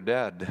after you're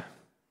dead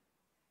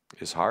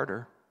is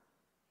harder.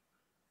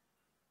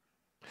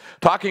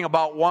 Talking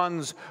about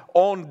one's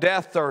own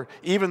death or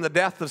even the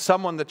death of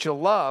someone that you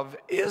love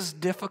is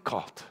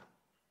difficult.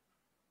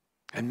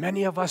 And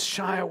many of us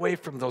shy away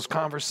from those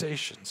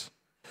conversations.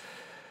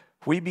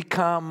 We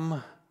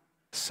become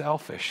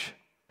selfish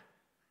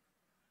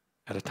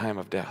at a time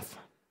of death.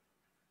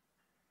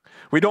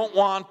 We don't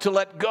want to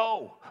let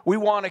go. We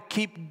want to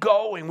keep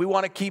going. We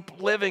want to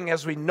keep living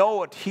as we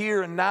know it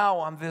here and now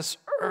on this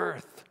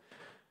earth.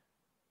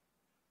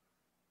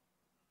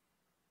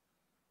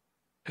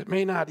 It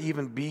may not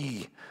even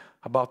be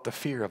about the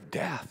fear of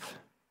death,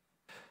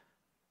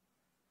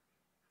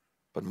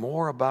 but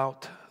more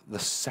about the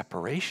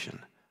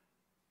separation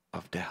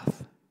of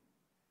death.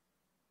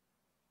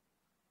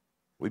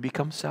 We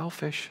become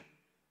selfish.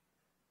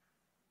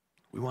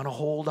 We want to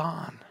hold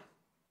on.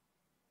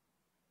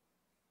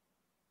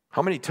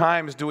 How many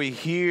times do we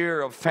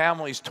hear of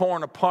families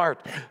torn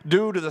apart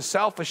due to the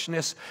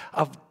selfishness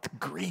of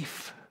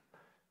grief,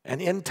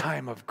 an end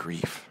time of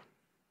grief?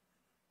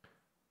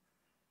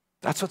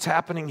 That's what's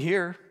happening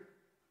here.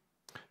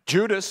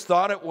 Judas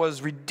thought it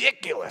was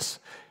ridiculous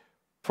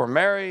for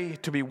Mary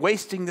to be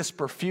wasting this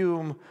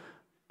perfume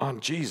on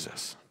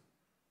Jesus.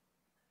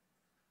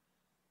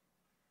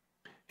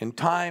 in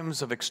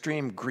times of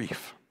extreme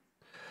grief,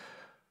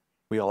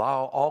 we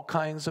allow all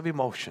kinds of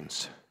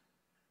emotions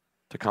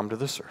to come to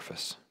the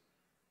surface.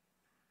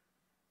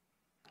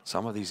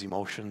 Some of these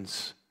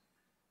emotions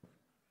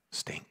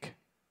stink.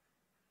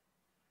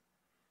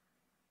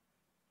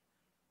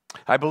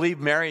 I believe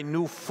Mary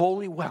knew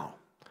fully well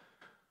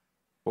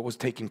what was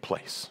taking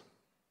place.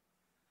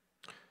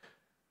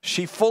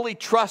 She fully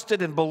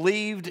trusted and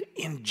believed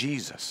in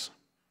Jesus.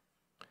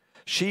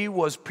 She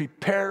was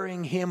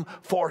preparing him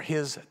for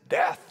his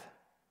death.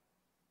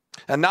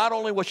 And not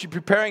only was she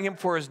preparing him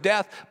for his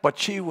death, but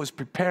she was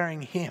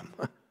preparing him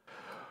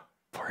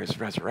for his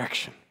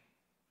resurrection.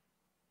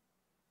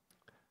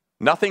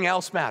 Nothing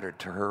else mattered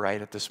to her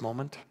right at this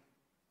moment.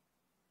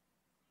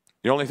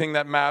 The only thing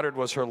that mattered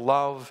was her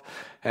love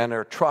and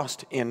her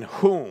trust in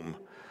whom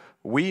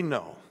we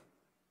know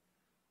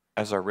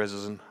as our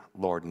risen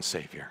Lord and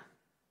Savior.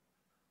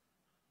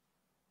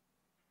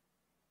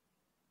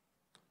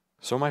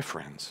 So, my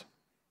friends,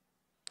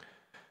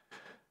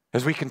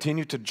 as we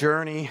continue to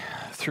journey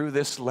through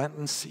this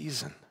Lenten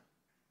season,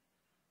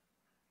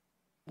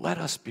 let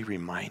us be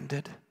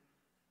reminded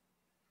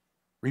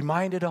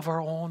of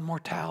our own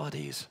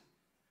mortalities.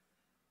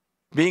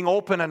 Being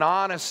open and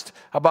honest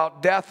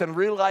about death and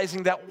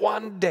realizing that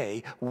one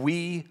day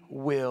we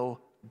will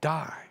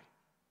die.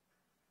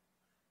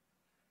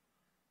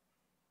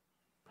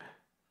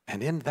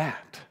 And in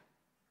that,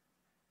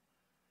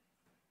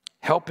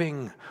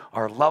 helping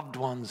our loved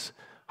ones,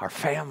 our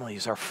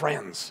families, our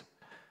friends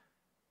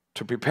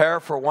to prepare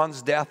for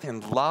one's death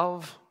in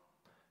love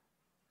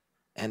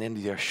and in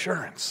the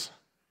assurance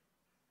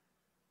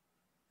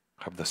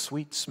of the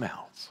sweet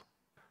smells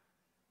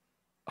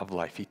of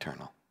life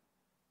eternal.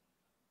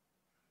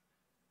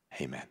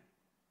 Amen.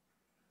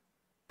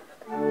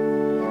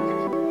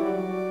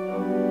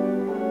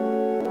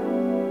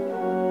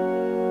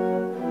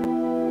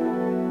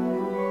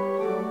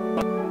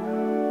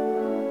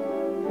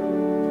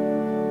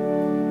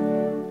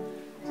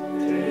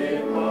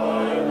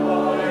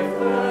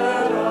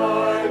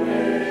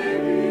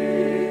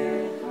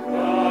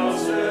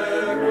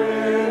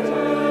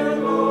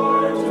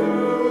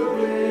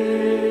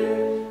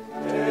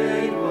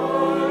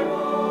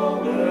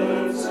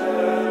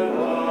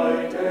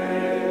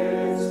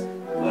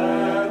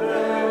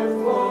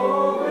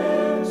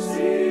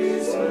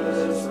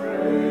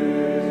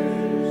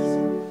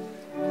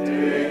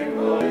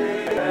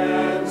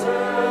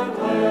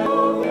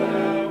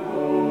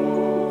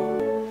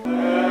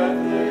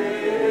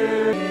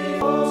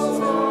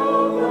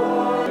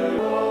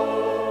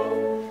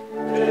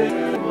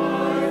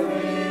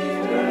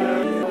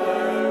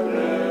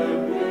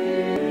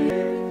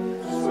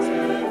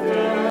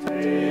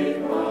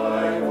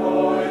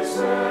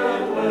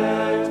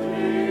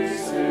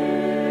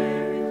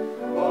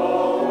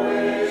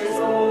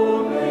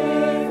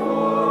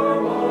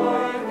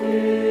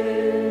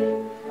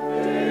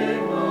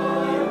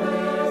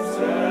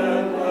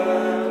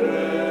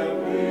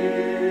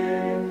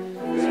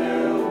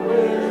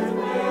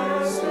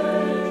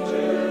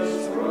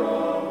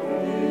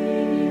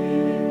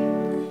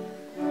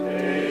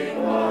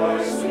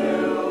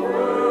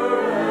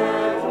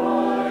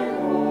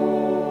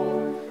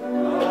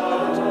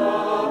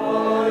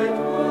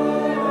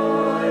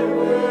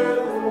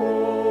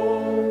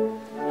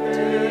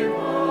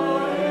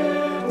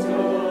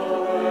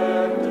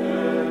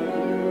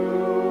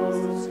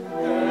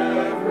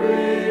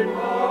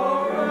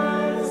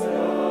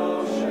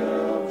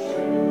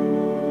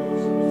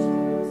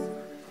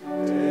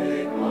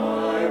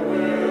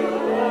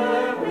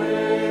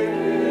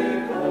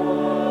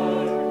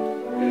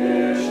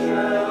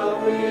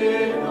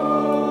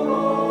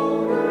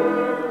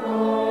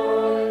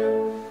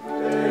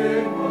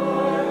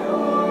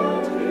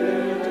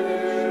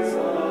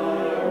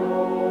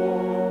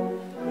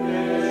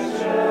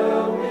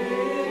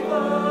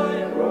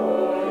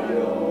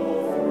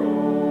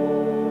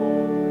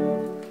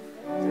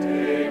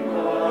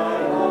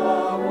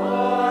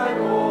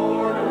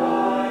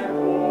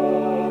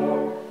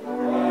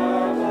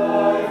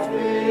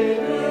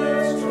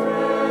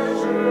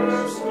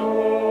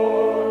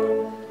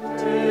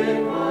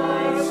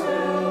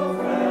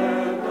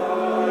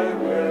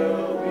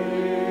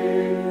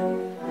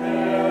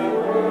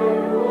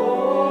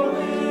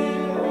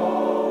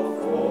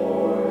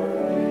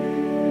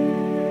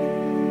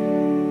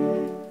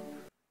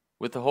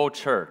 With the whole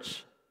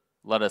church,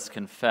 let us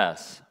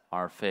confess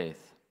our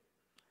faith.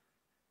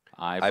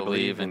 I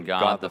believe in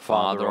God the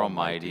Father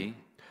Almighty,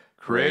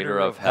 creator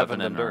of heaven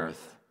and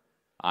earth.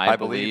 I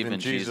believe in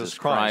Jesus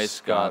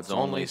Christ, God's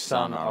only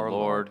Son, our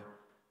Lord,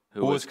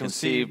 who was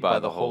conceived by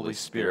the Holy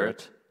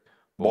Spirit,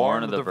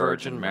 born of the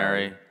Virgin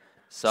Mary,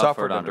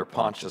 suffered under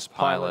Pontius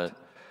Pilate,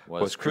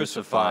 was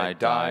crucified,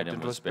 died,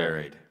 and was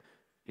buried.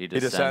 He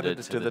descended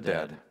to the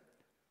dead.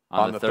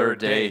 On the third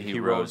day he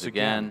rose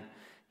again.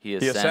 He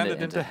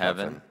ascended into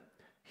heaven.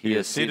 He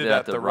is seated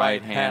at the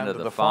right hand of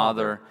the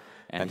Father,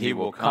 and he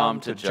will come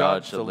to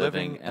judge the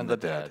living and the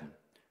dead.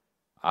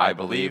 I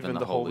believe in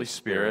the Holy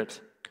Spirit,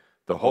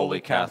 the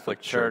Holy Catholic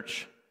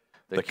Church,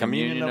 the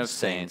communion of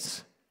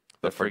saints,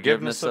 the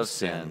forgiveness of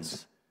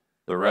sins,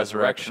 the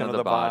resurrection of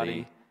the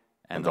body,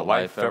 and the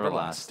life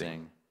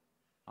everlasting.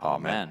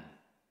 Amen.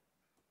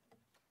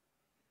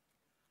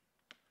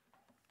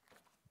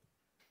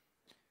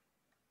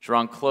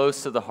 Drawn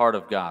close to the heart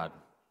of God,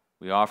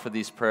 we offer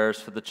these prayers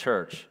for the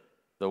church,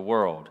 the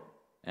world,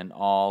 and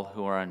all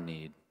who are in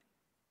need.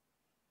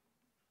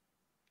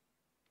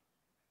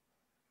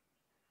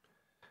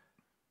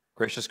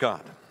 Gracious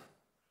God,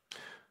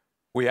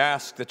 we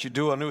ask that you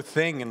do a new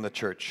thing in the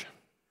church.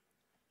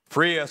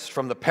 Free us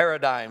from the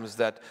paradigms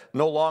that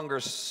no longer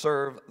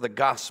serve the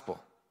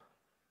gospel,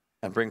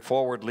 and bring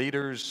forward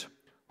leaders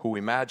who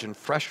imagine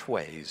fresh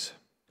ways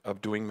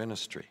of doing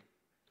ministry.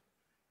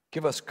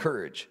 Give us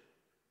courage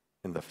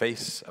in the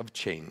face of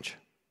change.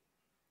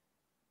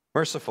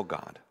 Merciful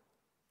God,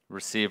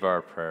 receive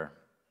our prayer.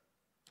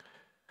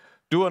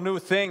 Do a new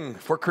thing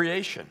for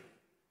creation.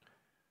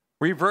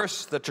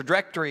 Reverse the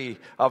trajectory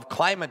of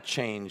climate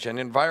change and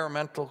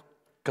environmental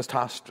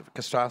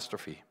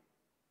catastrophe.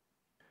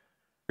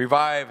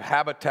 Revive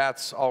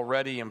habitats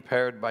already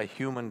impaired by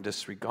human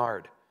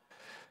disregard.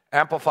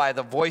 Amplify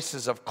the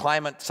voices of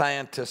climate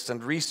scientists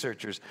and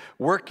researchers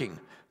working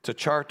to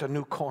chart a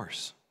new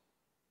course.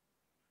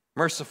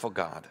 Merciful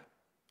God,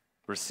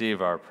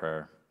 receive our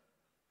prayer.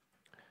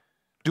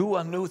 Do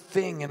a new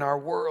thing in our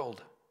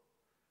world.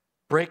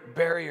 Break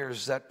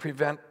barriers that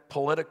prevent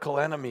political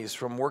enemies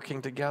from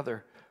working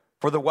together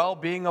for the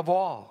well-being of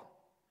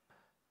all.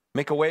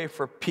 Make a way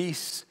for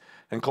peace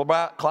and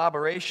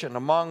collaboration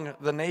among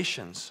the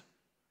nations.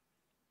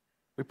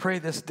 We pray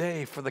this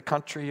day for the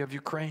country of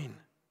Ukraine.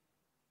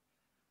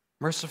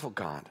 Merciful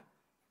God,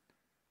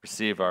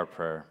 receive our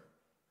prayer.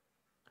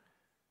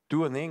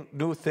 Do a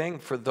new thing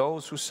for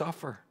those who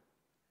suffer.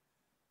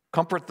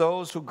 Comfort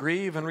those who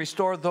grieve and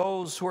restore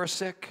those who are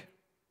sick.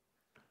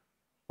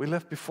 We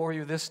lift before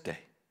you this day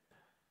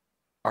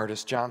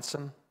Artis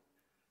Johnson,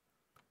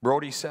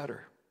 Brody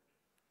Setter,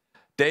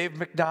 Dave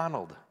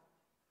McDonald,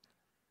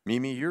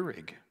 Mimi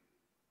Urig,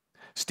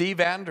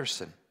 Steve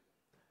Anderson,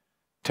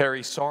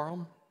 Terry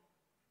Sorum,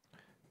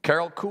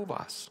 Carol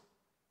Kubas,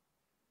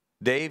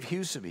 Dave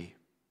Huseby,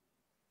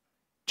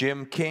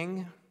 Jim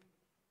King,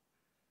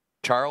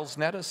 Charles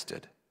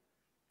Nettisted,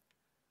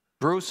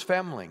 Bruce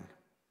Femling,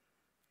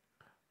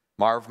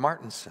 Marv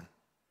Martinson,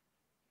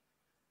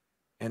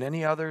 and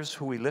any others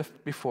who we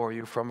lift before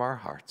you from our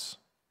hearts.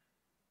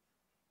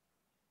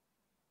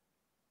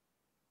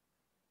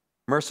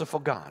 Merciful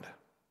God,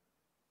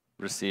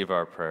 receive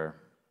our prayer.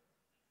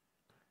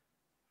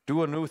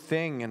 Do a new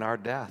thing in our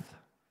death.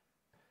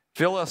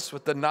 Fill us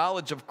with the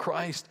knowledge of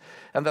Christ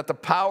and that the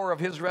power of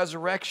his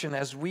resurrection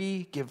as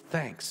we give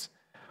thanks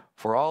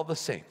for all the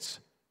saints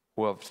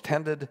who have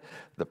attended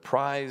the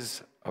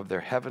prize of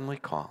their heavenly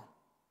call.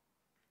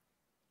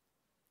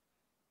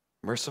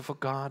 Merciful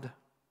God,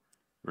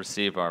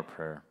 receive our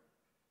prayer.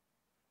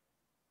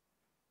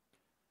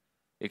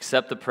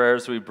 Accept the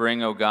prayers we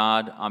bring, O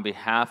God, on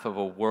behalf of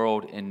a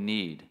world in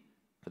need,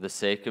 for the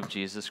sake of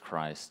Jesus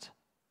Christ.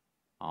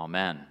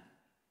 Amen.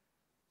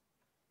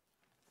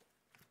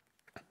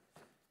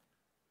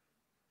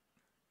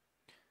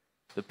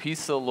 The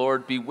peace of the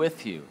Lord be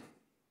with you.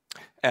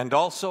 and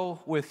also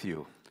with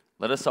you.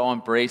 Let us all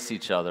embrace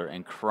each other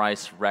in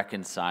Christ's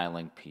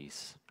reconciling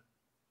peace.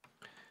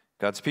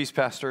 God's peace,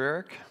 Pastor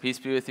Eric. Peace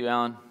be with you,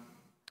 Alan.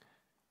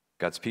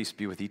 God's peace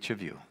be with each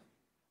of you.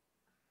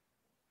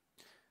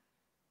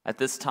 At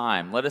this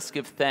time, let us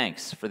give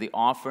thanks for the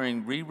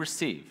offering we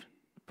receive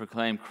to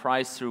proclaim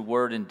Christ through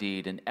word and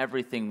deed in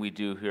everything we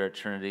do here at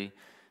Trinity,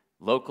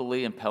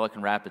 locally in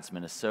Pelican Rapids,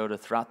 Minnesota,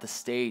 throughout the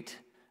state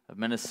of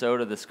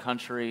Minnesota, this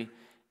country,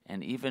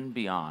 and even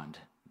beyond,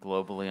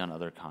 globally on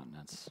other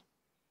continents.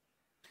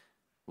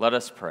 Let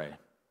us pray.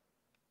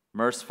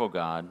 Merciful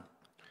God,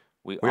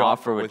 we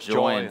offer with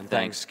joy and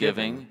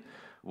thanksgiving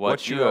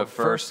what you have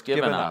first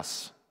given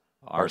us,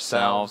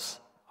 ourselves,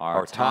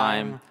 our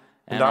time,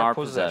 and our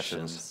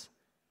possessions,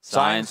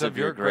 signs of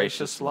your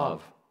gracious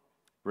love.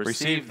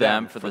 Receive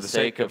them for the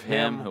sake of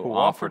him who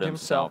offered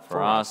himself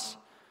for us,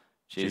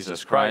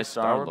 Jesus Christ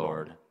our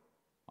Lord.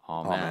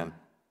 Amen.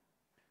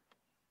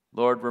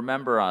 Lord,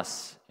 remember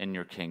us in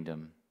your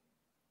kingdom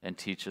and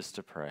teach us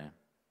to pray.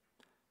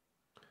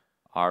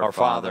 Our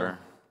Father,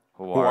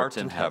 who art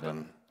in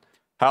heaven,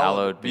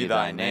 hallowed be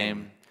thy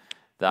name.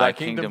 Thy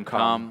kingdom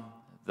come,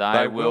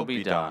 thy will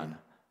be done,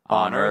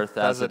 on earth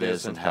as it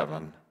is in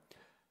heaven.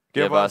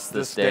 Give us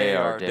this day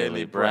our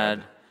daily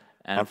bread,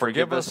 and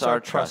forgive us our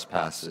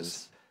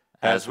trespasses,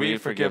 as we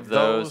forgive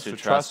those who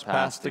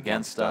trespass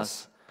against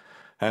us.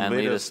 And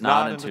lead us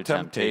not into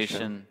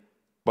temptation,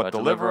 but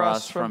deliver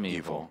us from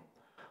evil.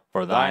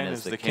 For thine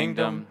is the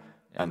kingdom,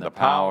 and the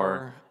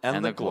power,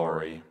 and the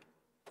glory,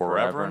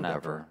 forever and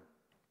ever.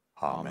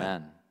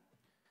 Amen.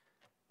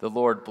 The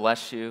Lord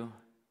bless you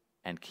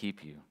and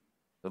keep you.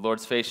 The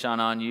Lord's face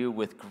shine on you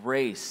with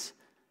grace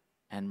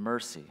and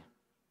mercy.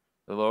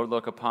 The Lord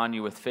look upon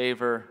you with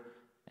favor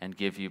and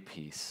give you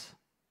peace.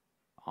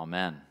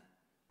 Amen.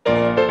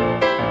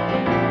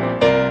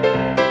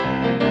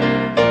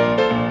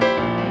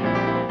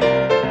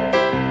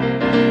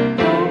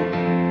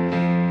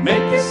 Make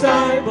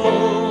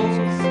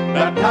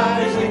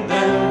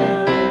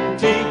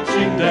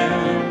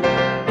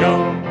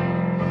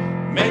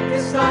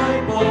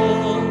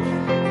disciples,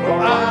 for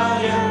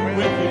I am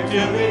with you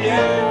till the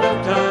end of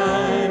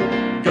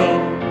time. Go,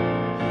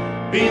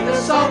 be the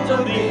salt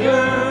of the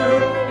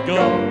earth.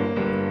 Go,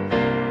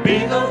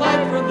 be the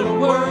light for the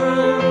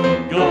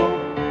world. Go,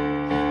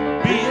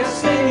 be a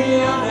city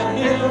on a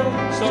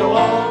hill, so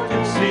all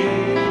can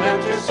see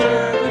that you're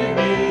serving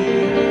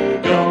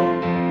me. Go,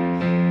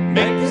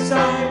 make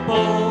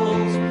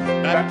disciples,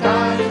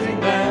 baptizing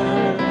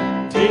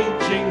them,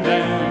 teaching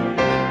them.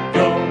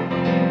 Go,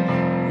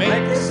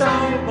 make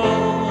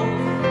disciples,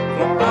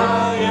 for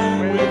I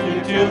am with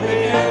you till the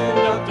end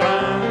of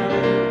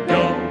time.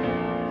 Go,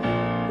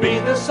 be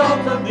the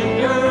salt of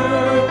the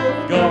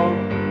earth. Go,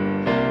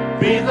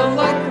 be the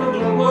light for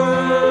the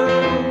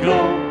world. Go,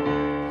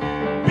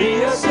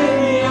 be a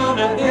city on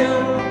a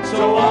hill,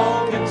 so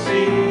all can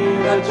see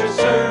that you're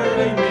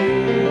serving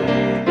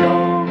me.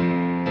 Go,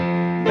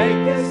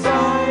 make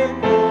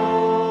disciples.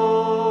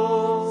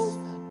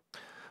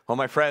 Well,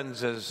 my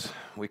friends, as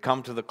we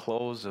come to the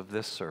close of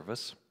this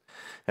service,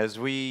 as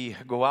we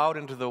go out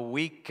into the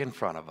week in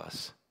front of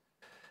us,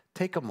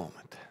 take a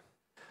moment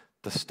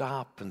to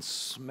stop and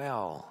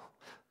smell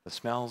the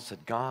smells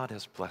that God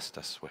has blessed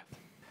us with.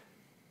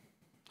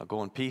 I'll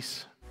go in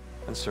peace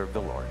and serve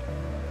the Lord.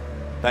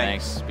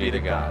 Thanks be to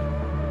God.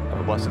 Have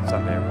a blessed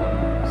Sunday,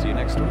 everyone. See you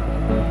next week.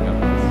 God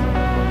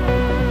bless.